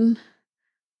in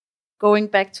going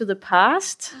back to the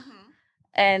past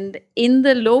and in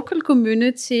the local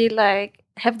community, like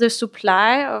have the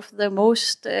supply of the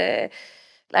most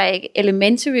like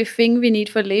elementary thing we need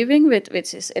for living,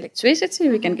 which is electricity.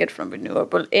 We can get from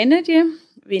renewable energy.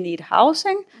 We need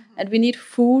housing, and we need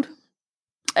food.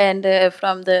 And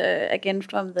from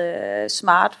the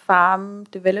smart farm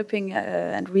developing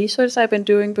and research I've been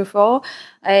doing before,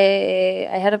 I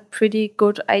had a pretty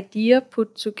good idea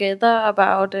put together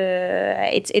about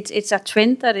it's a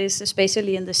trend that is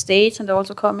especially in the States and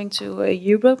also coming to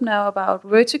Europe now about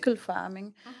vertical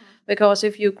farming. Because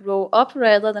if you grow up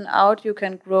rather than out, you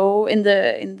can grow in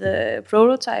the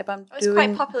prototype I'm doing. It's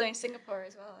quite popular in Singapore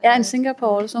as well. Yeah, in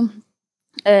Singapore also.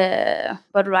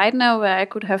 But right now, where I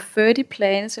could have 30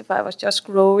 plants if I was just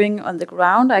growing on the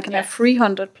ground, I can have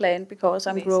 300 plants because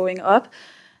I'm growing up.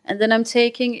 And then I'm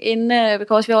taking in,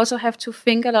 because we also have to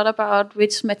think a lot about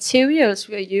which materials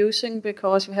we are using,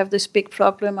 because we have this big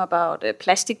problem about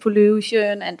plastic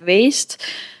pollution and waste.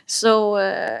 So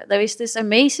there is this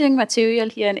amazing material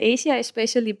here in Asia,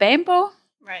 especially bamboo.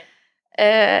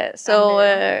 Right. So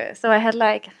I had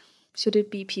like, should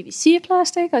it be PVC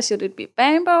plastic or should it be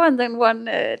bamboo? And then one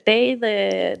day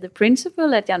the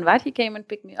principal at Jan Watt, he came and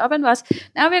picked me up and was,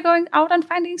 now we're going out and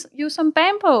finding you some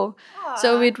bamboo. Aww.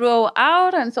 So we drove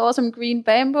out and saw some green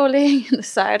bamboo laying in the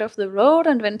side of the road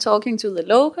and went talking to the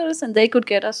locals and they could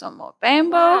get us some more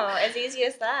bamboo. Wow, as easy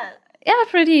as that. Yeah,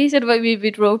 pretty easy.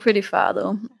 We drove pretty far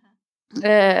though.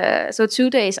 So 2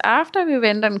 days after, we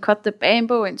went and cut the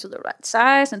bamboo into the right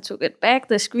size and took it back,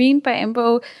 this green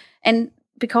bamboo. And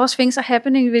because things are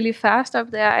happening really fast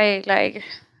up there, I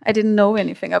didn't know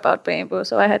anything about bamboo,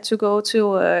 so I had to go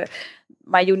to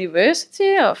my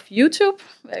university of YouTube,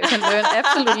 where you can learn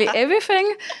absolutely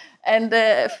everything, and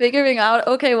figuring out,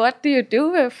 okay, what do you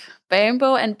do with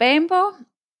bamboo? And bamboo,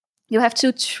 you have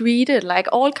to treat it like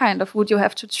all kind of wood. You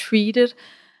have to treat it,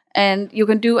 and you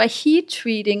can do a heat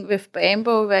treating with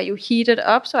bamboo where you heat it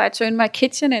up. So I turned my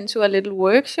kitchen into a little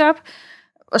workshop.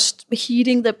 Was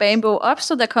heating the bamboo up,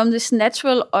 so there comes this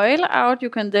natural oil out. You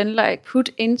can then like put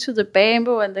into the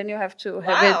bamboo, and then you have to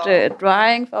have it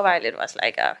drying for a while. It was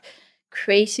like a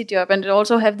crazy job, and it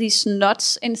also have these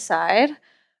nuts inside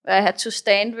where I had to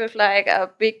stand with like a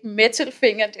big metal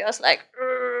thing and just like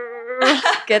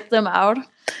get them out.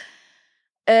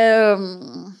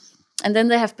 And then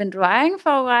they have been drying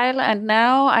for a while, and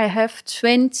now I have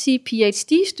 20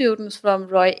 PhD students from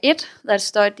Roy Ed that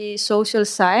study social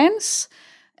science.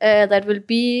 That will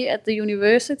be at the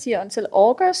university until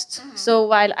August. So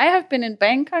while I have been in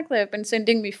Bangkok, they have been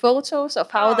sending me photos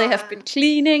of how they have been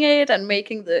cleaning it and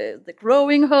making the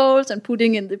growing holes and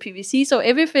putting in the PVC. So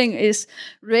everything is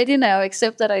ready now,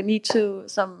 except that I need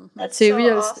some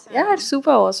materials. So awesome. Yeah, it's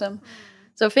super awesome.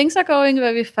 So things are going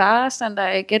very fast, and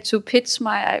I get to pitch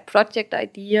my project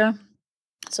idea.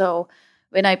 So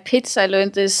when I pitch, I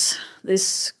learned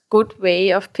this good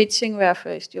way of pitching, where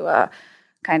first you are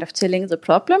kind of telling the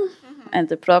problem, and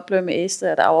the problem is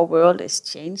that our world is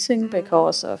changing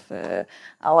because of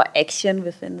our action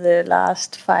within the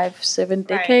last 5-7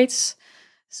 decades.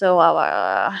 So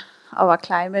our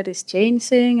climate is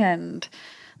changing, and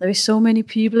there is so many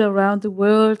people around the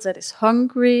world that is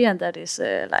hungry and that is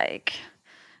like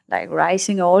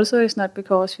rising. Also, it's not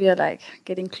because we are like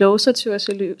getting closer to a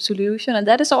solution, and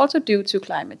that is also due to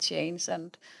climate change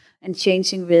and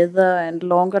changing weather and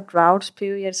longer drought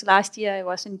periods. Last year I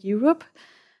was in Europe,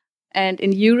 and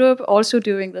in Europe also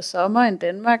during the summer in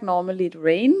Denmark normally it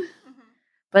rained,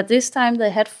 but this time they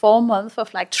had 4 months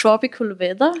of like tropical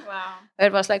weather. Wow. Where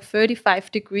it was like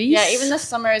 35 degrees. Yeah, even the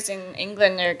summers in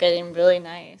England are getting really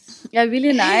nice. Yeah,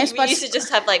 really nice. We used to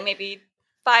just have like maybe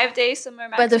 5 days summer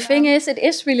maximum. But the thing is, it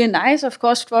is really nice. Of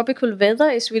course, tropical weather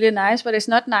is really nice, but it's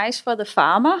not nice for the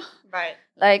farmer. Right.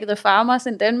 Like the farmers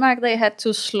in Denmark, they had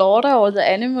to slaughter all the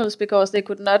animals because they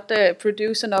could not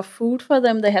produce enough food for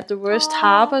them. They had the worst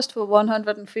harvest for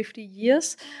 150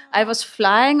 years. I was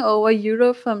flying over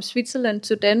Europe from Switzerland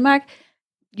to Denmark.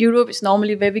 Europe is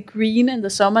normally very green in the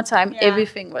summertime. Yeah.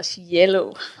 Everything was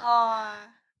yellow.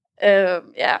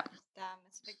 Yeah. Damn,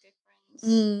 it's a big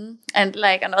difference. And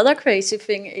like another crazy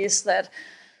thing is that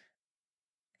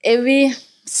every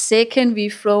second we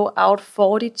throw out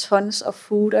 40 tons of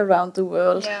food around the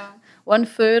world. Yeah.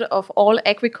 1/3 of all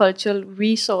agricultural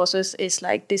resources is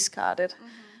like discarded.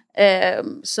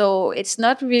 So it's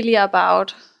not really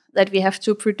about that we have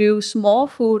to produce more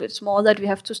food. It's more that we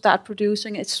have to start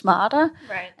producing it smarter.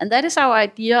 Right. And that is our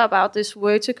idea about this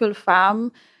vertical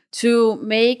farm, to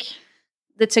make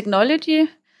the technology.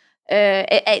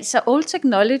 It's an old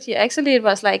technology. Actually, it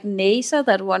was like NASA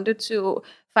that wanted to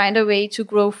find a way to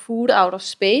grow food out of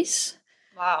space.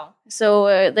 Wow.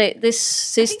 So this I think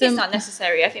system it's not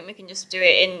necessary. I think we can just do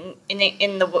it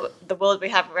in the world we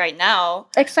have right now.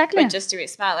 exactly. But just do it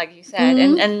smart, like you said,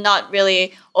 and not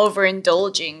really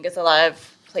overindulging, as a lot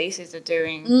of places are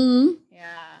doing. Yeah.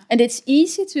 And it's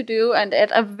easy to do, and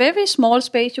at a very small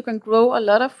space you can grow a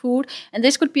lot of food, and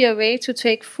this could be a way to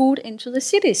take food into the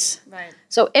cities. Right.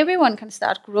 So everyone can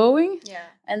start growing. Yeah.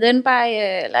 And then by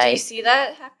Do you see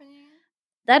that happening?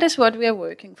 that is what we are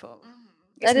working for.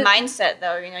 It's mindset,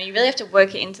 though. You know, you really have to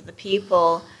work it into the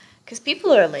people, because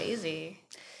people are lazy.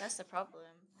 That's the problem.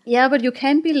 Yeah, but you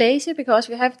can be lazy because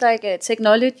we have like a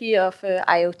technology of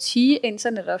IoT,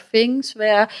 Internet of Things,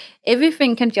 where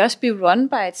everything can just be run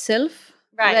by itself.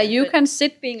 Right, where you can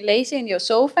sit being lazy in your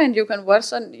sofa and you can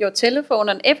watch on your telephone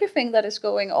on everything that is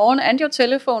going on, and your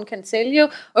telephone can tell you,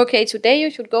 okay, today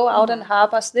you should go out and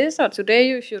harvest this, or today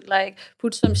you should like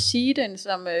put some seed in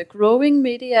some growing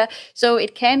media. So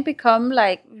it can become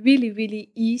like really, really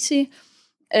easy.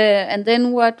 And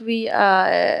then what we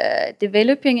are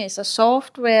developing is a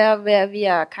software where we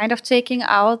are kind of taking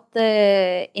out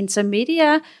the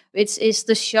intermediate, which is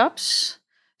the shops.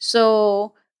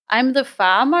 So I'm the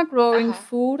farmer growing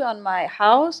food on my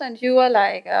house, and you are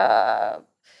like,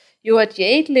 you are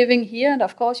Jade living here, and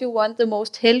of course you want the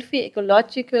most healthy,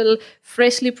 ecological,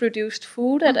 freshly produced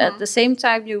food. And at the same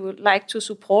time, you would like to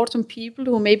support some people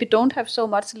who maybe don't have so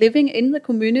much living in the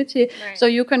community. Right. So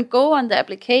you can go on the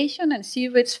application and see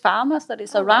which farmers that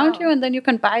is around you, and then you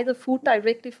can buy the food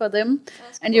directly for them.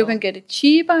 And you can get it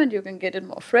cheaper, and you can get it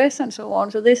more fresh, and so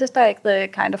on. So this is like the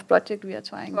kind of project we are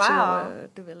trying to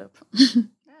develop.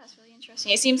 That's really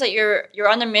interesting. It seems like you're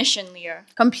on a mission, Leah.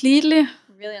 Completely.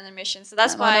 Really on a mission. So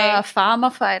that's I'm why on a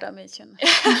farmer fighter mission.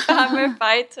 farmer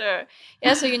fighter.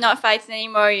 Yeah, so you're not fighting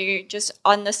anymore. You're just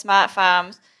on the smart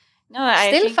farms. No, I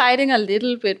still think fighting a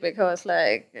little bit because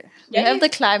like we have the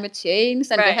climate change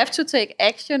and we have to take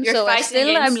action. You're so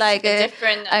I'm like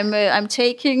I'm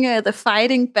taking the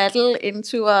fighting battle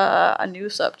into a new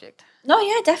subject. No,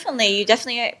 yeah, definitely. You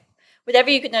definitely whatever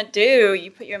you're gonna do,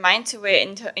 you put your mind to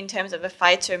it in terms of a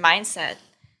fighter mindset.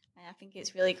 I think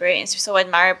it's really great. It's so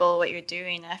admirable what you're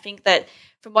doing. I think that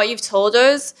from what you've told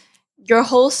us, your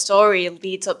whole story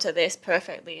leads up to this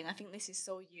perfectly. And I think this is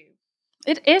so you.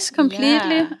 It is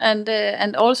completely.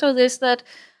 And also this, that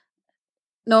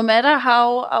no matter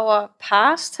how our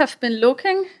past have been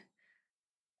looking,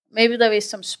 maybe there is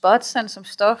some spots and some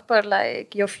stuff, but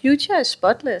like your future is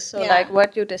spotless. So like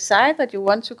what you decide that you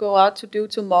want to go out to do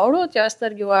tomorrow, just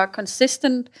that you are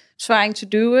consistent trying to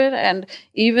do it, and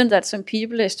even that some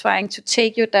people is trying to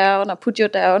take you down or put you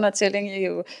down or telling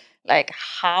you like,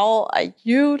 how are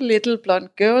you, little blonde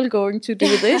girl, going to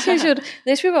do this? You should.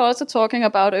 This we were also talking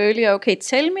about earlier. Okay,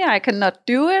 tell me I cannot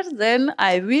do it, then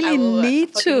I really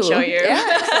need to show you.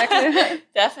 Yeah, exactly.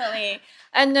 Definitely.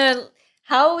 And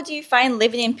how do you find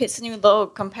living in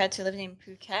Pitsanulok compared to living in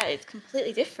Phuket? It's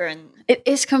completely different. It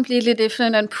is completely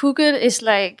different, and Phuket is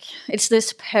like, it's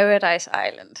this paradise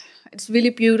island. It's really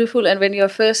beautiful, and when you're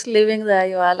first living there,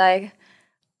 you are like,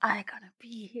 I'm gonna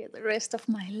be here the rest of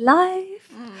my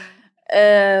life.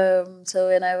 So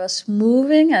when I was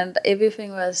moving and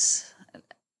everything was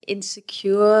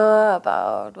insecure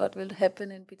about what will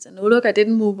happen in Pitsanulok, I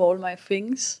didn't move all my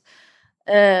things.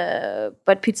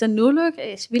 But Pitsanulok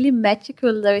is really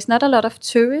magical. There is not a lot of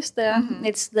tourists there.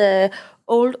 It's the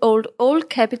old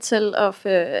capital of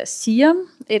Siam.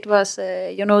 It was,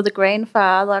 the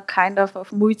grandfather kind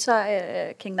of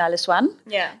Muita, King Naleswan.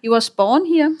 Yeah. He was born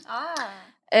here.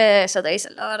 So there is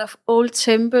a lot of old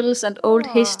temples and old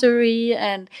history.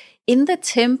 And in the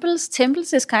temples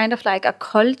is kind of like a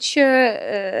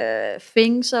culture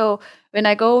thing. So when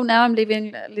I go now, I'm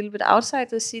living a little bit outside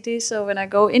the city. So when I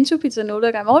go into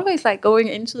Pitsanulok, I'm always like going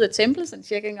into the temples and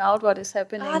checking out what is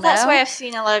happening now. That's why I've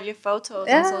seen a lot of your photos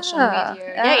on social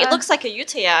media. Yeah, it looks like a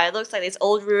Uttaya. It looks like these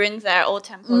old ruins there, old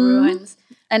temple ruins.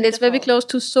 And it's very close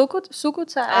to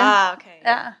Sukhothai. Okay.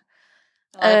 Yeah.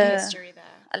 A lot of history there.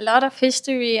 A lot of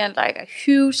history, and like a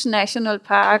huge national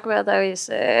park where there is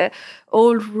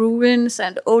old ruins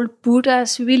and old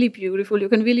Buddhas. Really beautiful. You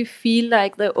can really feel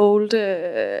like the old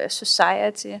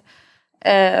society.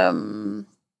 Wow.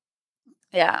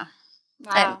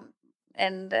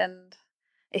 And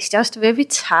it's just very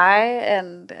Thai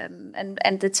and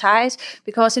the Thais,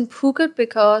 because in Phuket,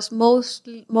 because most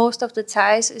of the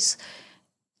Thais is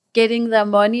getting their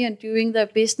money and doing their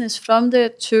business from the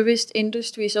tourist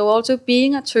industry. So also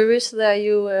being a tourist there,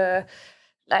 you are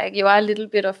a little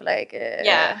bit of like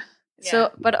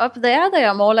So, but up there, they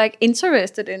are more like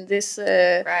interested in this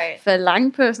Right.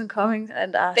 Falang person coming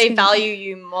and asking. They value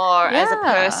you more as a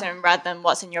Yeah. person rather than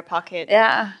what's in your pocket.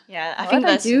 Yeah. Yeah, I What think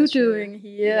are that's you so true. doing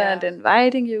here? Yeah. And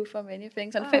inviting you for many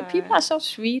things. And people are so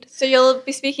sweet. So you'll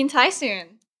be speaking Thai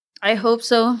soon? I hope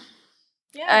so.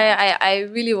 Yeah. I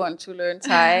really want to learn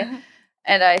Thai.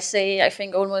 And I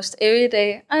think almost every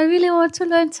day, I really want to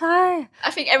learn Thai. I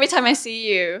think every time I see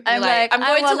you, you're I'm I'm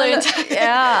going to learn Thai.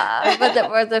 Yeah,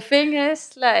 but the thing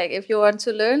is, like, if you want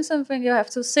to learn something, you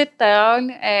have to sit down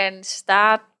and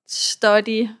start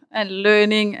study and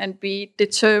learning and be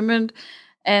determined.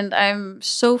 And I'm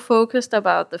so focused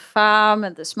about the farm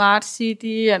and the smart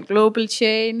city and global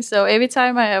change. So every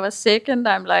time I have a second,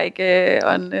 I'm like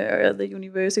on the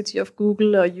University of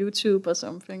Google or YouTube or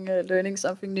something, learning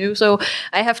something new. So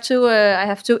I have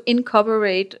to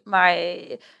incorporate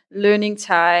my learning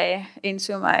Thai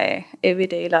into my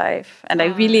everyday life. And I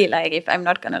really if I'm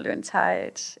not gonna learn Thai,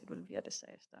 it will be a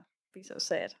disaster. Be so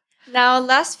sad. Now,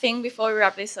 last thing before we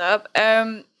wrap this up,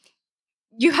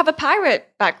 you have a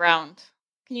pirate background.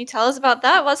 Can you tell us about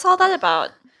that? What's all that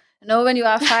about? When you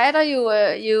are a fighter,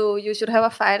 you should have a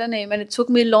fighter name, and it took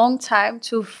me a long time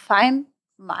to find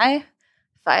my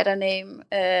fighter name.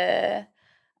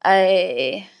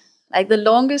 I like the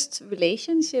longest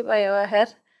relationship I ever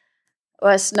had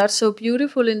was not so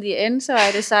beautiful in the end, so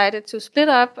I decided to split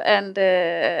up, and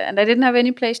I didn't have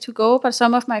any place to go. But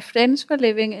some of my friends were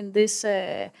living in this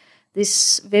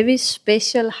very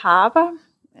special harbor,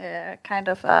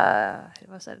 it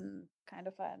was an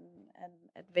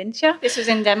adventure. This was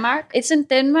in Denmark? It's in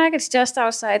Denmark. It's just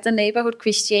outside the neighborhood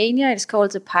Christiania. It's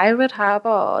called the Pirate Harbor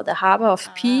or the Harbor of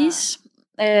Peace.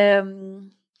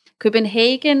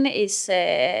 Copenhagen is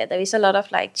there is a lot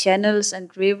of like channels and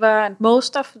river, and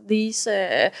most of these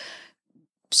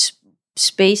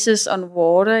spaces on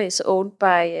water is owned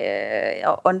by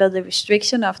under the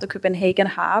restriction of the Copenhagen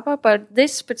Harbor. But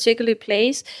this particular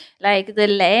place, like the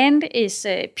land is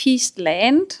peaced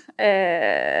land,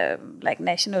 like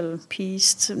national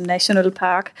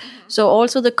park. Mm-hmm. So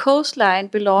also the coastline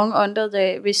belong under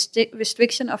the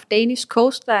restriction of Danish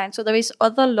coastline. So there is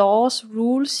other laws,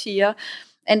 rules here.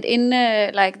 And in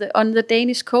on the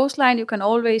Danish coastline, you can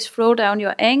always throw down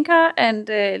your anchor and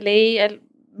lay at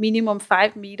minimum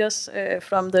 5 meters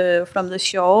from the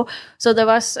shore. So there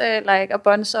was a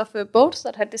bunch of boats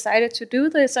that had decided to do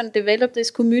this and develop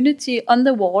this community on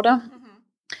the water. Mm-hmm.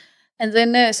 And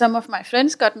then some of my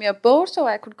friends got me a boat so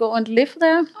I could go and live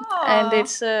there. Aww. And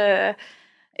it's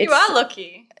you are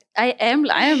lucky. I am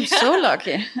so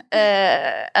lucky.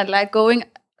 And like going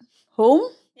home.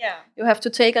 Yeah. You have to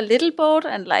take a little boat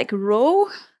and like row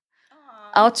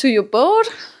out to your boat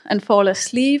and fall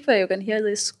asleep. You can hear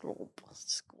this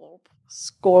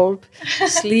squalp,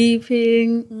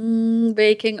 sleeping,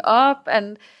 waking up,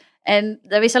 and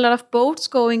there is a lot of boats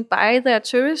going by there,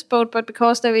 tourist boat, but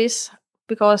because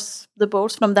the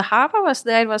boats from the harbor was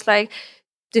there, it was like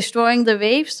destroying the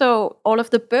waves. So all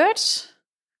of the birds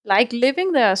like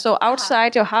living there. So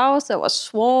outside your house, there was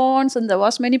swans and there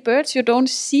was many birds you don't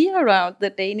see around the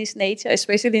Danish nature,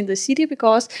 especially in the city,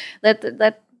 because that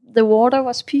the water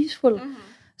was peaceful. Mm-hmm.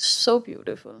 So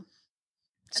beautiful.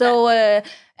 So,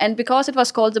 and because it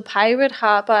was called the Pirate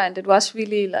Harbor and it was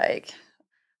really like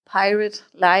pirate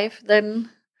life, then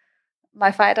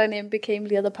my fighter name became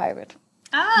Lear the Pirate.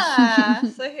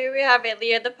 So here we have it,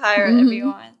 Lear the Pirate,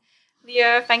 everyone.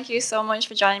 Lear, thank you so much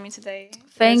for joining me today.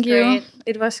 Thank you.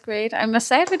 It was great. I'm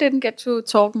sad we didn't get to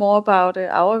talk more about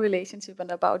our relationship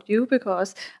and about you,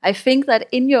 because I think that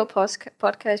in your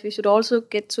podcast we should also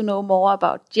get to know more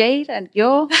about Jade and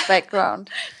your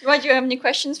background. Do you have any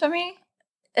questions for me?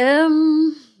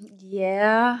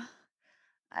 Yeah,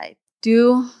 I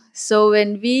do. So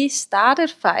when we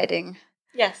started fighting,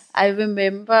 yes, I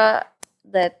remember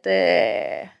that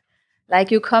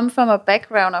you come from a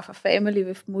background of a family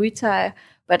with Muay Thai,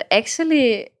 but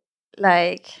actually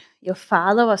your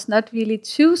father was not really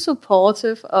too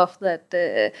supportive of that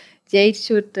Jade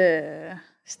should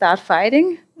start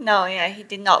fighting. No, yeah, he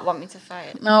did not want me to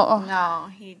fight. No,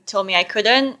 he told me I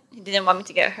couldn't. He didn't want me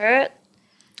to get hurt.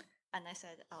 And I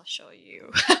said, I'll show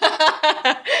you.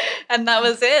 And that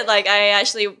was it.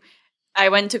 I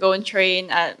went to go and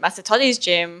train at Master Toddy's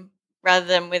gym rather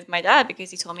than with my dad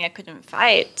because he told me I couldn't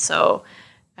fight. So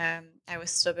I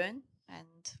was stubborn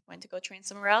and went to go train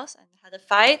somewhere else and had a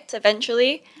fight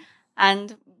eventually.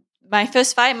 And my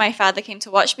first fight, my father came to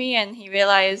watch me and he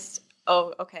realized,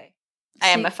 oh, okay, I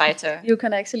am a fighter. You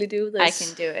can actually do this. I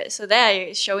can do it. So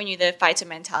there, showing you the fighter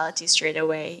mentality straight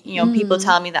away. People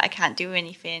tell me that I can't do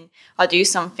anything or do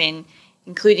something,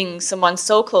 including someone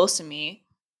so close to me.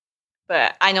 but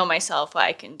I know myself what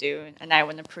I can do, and I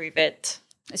want to prove it.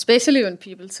 Especially when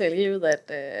people tell you that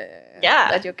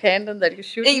that you can't and that you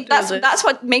shouldn't. That's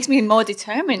what makes me more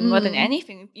determined more than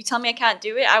anything. You tell me I can't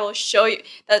do it, I will show you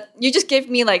that. You just give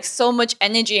me like so much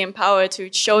energy and power to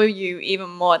show you even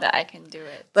more that I can do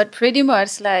it. But pretty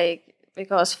much like,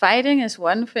 because fighting is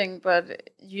one thing, but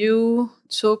you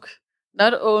took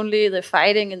not only the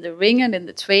fighting in the ring and in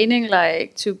the training,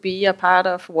 like to be a part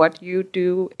of what you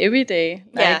do every day.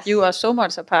 Like you are so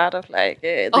much a part of like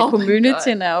the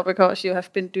community now, because you have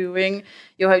been doing,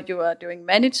 you are doing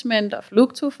management of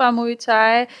Luktufa Muay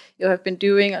Thai. You have been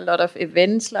doing a lot of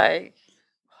events, like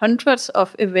hundreds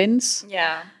of events.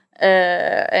 Yeah.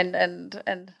 And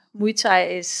Muay Thai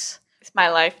is... It's my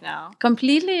life now.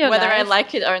 Completely your Whether life. I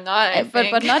like it or not.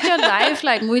 But not your life.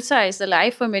 Like Muay Thai is the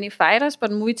life for many fighters,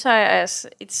 but Muay Thai as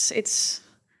it's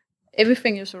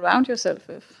everything you surround yourself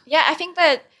with. Yeah, I think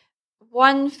that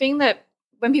one thing that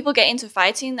when people get into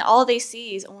fighting, all they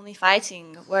see is only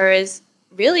fighting. Whereas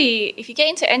really, if you get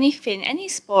into anything, any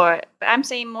sport, but I'm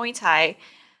saying Muay Thai,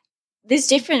 there's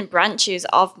different branches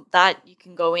of that you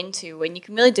can go into, and you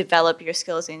can really develop your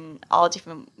skills in all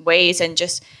different ways and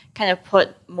just kind of put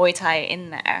Muay Thai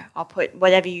in there or put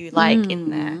whatever you like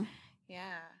in there.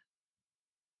 Yeah.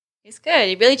 It's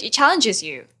good. It challenges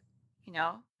you, you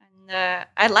know, and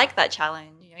I like that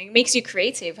challenge. You know, it makes you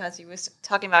creative, as you was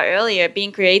talking about earlier,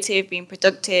 being creative, being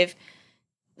productive,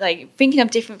 like thinking of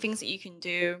different things that you can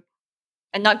do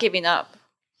and not giving up.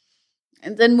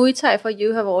 And then Muay Thai for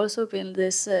you have also been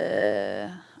this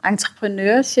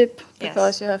entrepreneurship,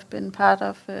 because you have been part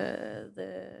of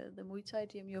the Muay Thai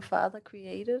gym your father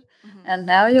created. And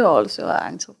now you also are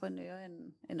entrepreneur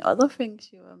in other things.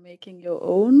 You are making your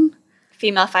own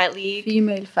Female Fight League.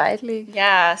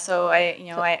 Yeah, so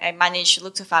I manage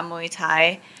Luktufa Muay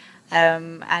Thai,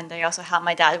 and I also help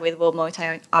my dad with World Muay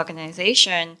Thai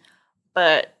Organization.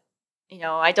 But, you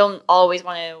know, I don't always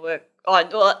want to work.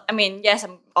 Well, I mean, yes,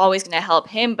 I'm always going to help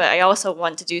him, but I also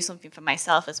want to do something for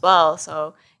myself as well.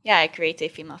 So, yeah, I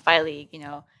created Female Fight League, you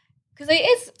know, because it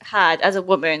is hard as a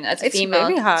woman, as a female,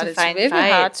 very hard. to find It's very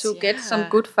fights. hard to get some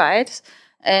good fights.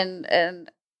 And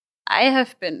I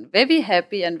have been very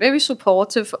happy and very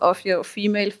supportive of your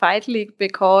Female Fight League,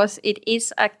 because it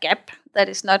is a gap that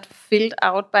is not filled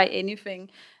out by anything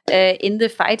in the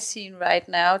fight scene right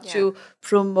now to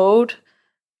promote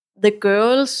the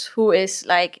girls who is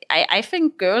like, I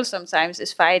think girls sometimes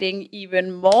is fighting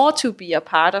even more to be a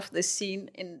part of the scene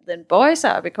than boys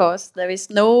are, because there is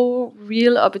no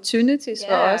real opportunities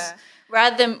for us.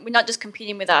 Rather than, we're not just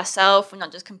competing with ourselves, we're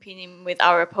not just competing with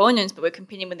our opponents, but we're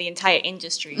competing with the entire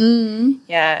industry.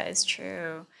 Yeah, it's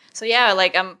true. So yeah,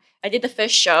 like I did the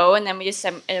first show, and then we just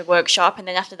had a workshop, and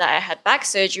then after that I had back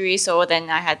surgery, so then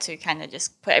I had to kind of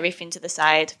just put everything to the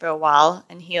side for a while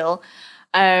and heal.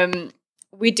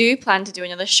 We do plan to do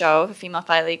another show for Female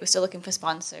Fight League. We're still looking for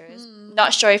sponsors.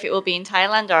 Not sure if it will be in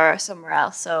Thailand or somewhere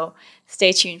else, so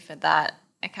stay tuned for that.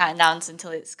 I can't announce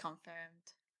until it's confirmed.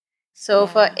 So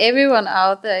for everyone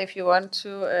out there, if you want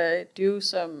to do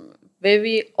some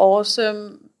very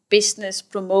awesome business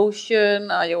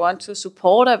promotion, or you want to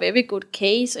support a very good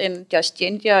case in just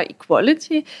gender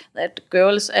equality, that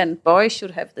girls and boys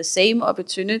should have the same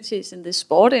opportunities in the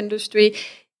sport industry,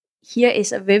 here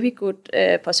is a very good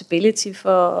possibility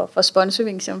for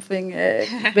sponsoring something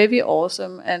very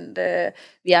awesome. And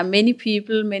we are many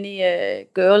people, many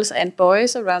girls and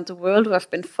boys around the world who have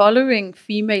been following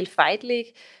Female Fight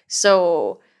League.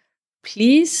 So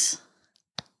please,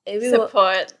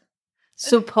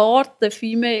 support the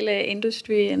female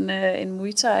industry in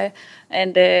Muay Thai.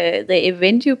 And the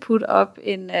event you put up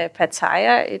in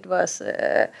Pattaya, it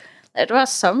was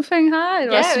something, huh?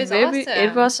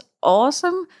 It was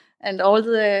awesome. And all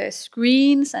the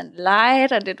screens and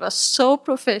light, and it was so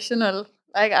professional.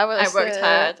 Like I worked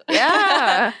hard.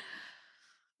 Yeah.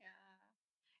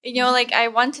 You know, like I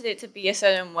wanted it to be a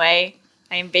certain way.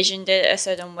 I envisioned it a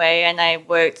certain way, and I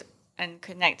worked and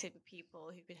connected with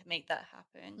people who could make that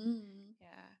happen. Yeah,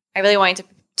 I really wanted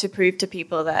to prove to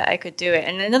people that I could do it.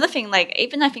 And another thing, like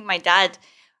even I think my dad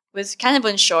was kind of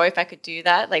unsure if I could do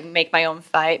that, like make my own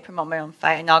fight, promote my own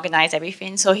fight, and organize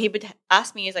everything. So he would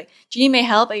ask me, he's like, "Do you need my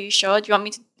help? Are you sure? Do you want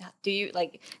me to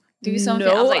do something?"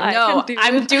 No, I was like, "No,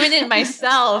 I'm it. doing it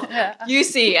myself." You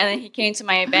see. And then he came to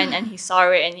my event and he saw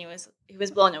it, and he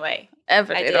was blown away.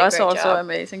 But it was also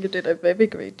amazing. You did a very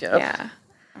great job. Yeah,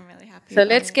 I'm really happy. So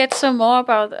let's get some more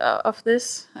about of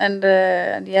this. And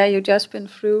yeah, you just been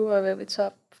through a very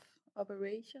tough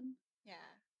operation.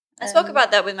 I spoke about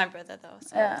that with my brother, though,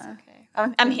 so it's okay.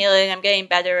 I'm healing, I'm getting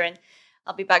better, and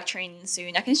I'll be back training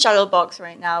soon. I can shadow box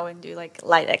right now and do, like,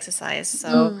 light exercise,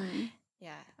 so,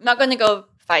 yeah. I'm not going to go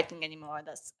fighting anymore.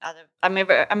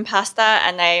 I'm past that,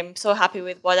 and I'm so happy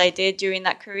with what I did during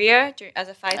that career as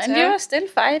a fighter. And you're still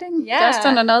fighting, Yeah. just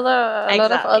on a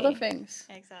lot of other things.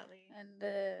 Exactly.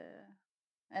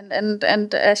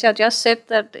 And as I just said,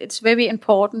 that it's very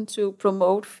important to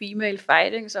promote female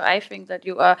fighting. So I think that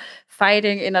you are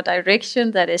fighting in a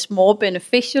direction that is more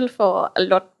beneficial for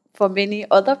many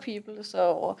other people.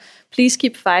 So please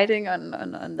keep fighting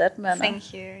on that manner.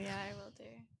 Thank you. Yeah, I will do.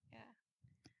 Yeah.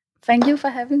 Thank you for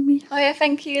having me. Oh yeah,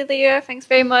 thank you, Leah. Thanks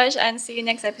very much, and see you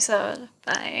next episode.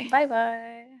 Bye. Bye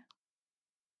bye.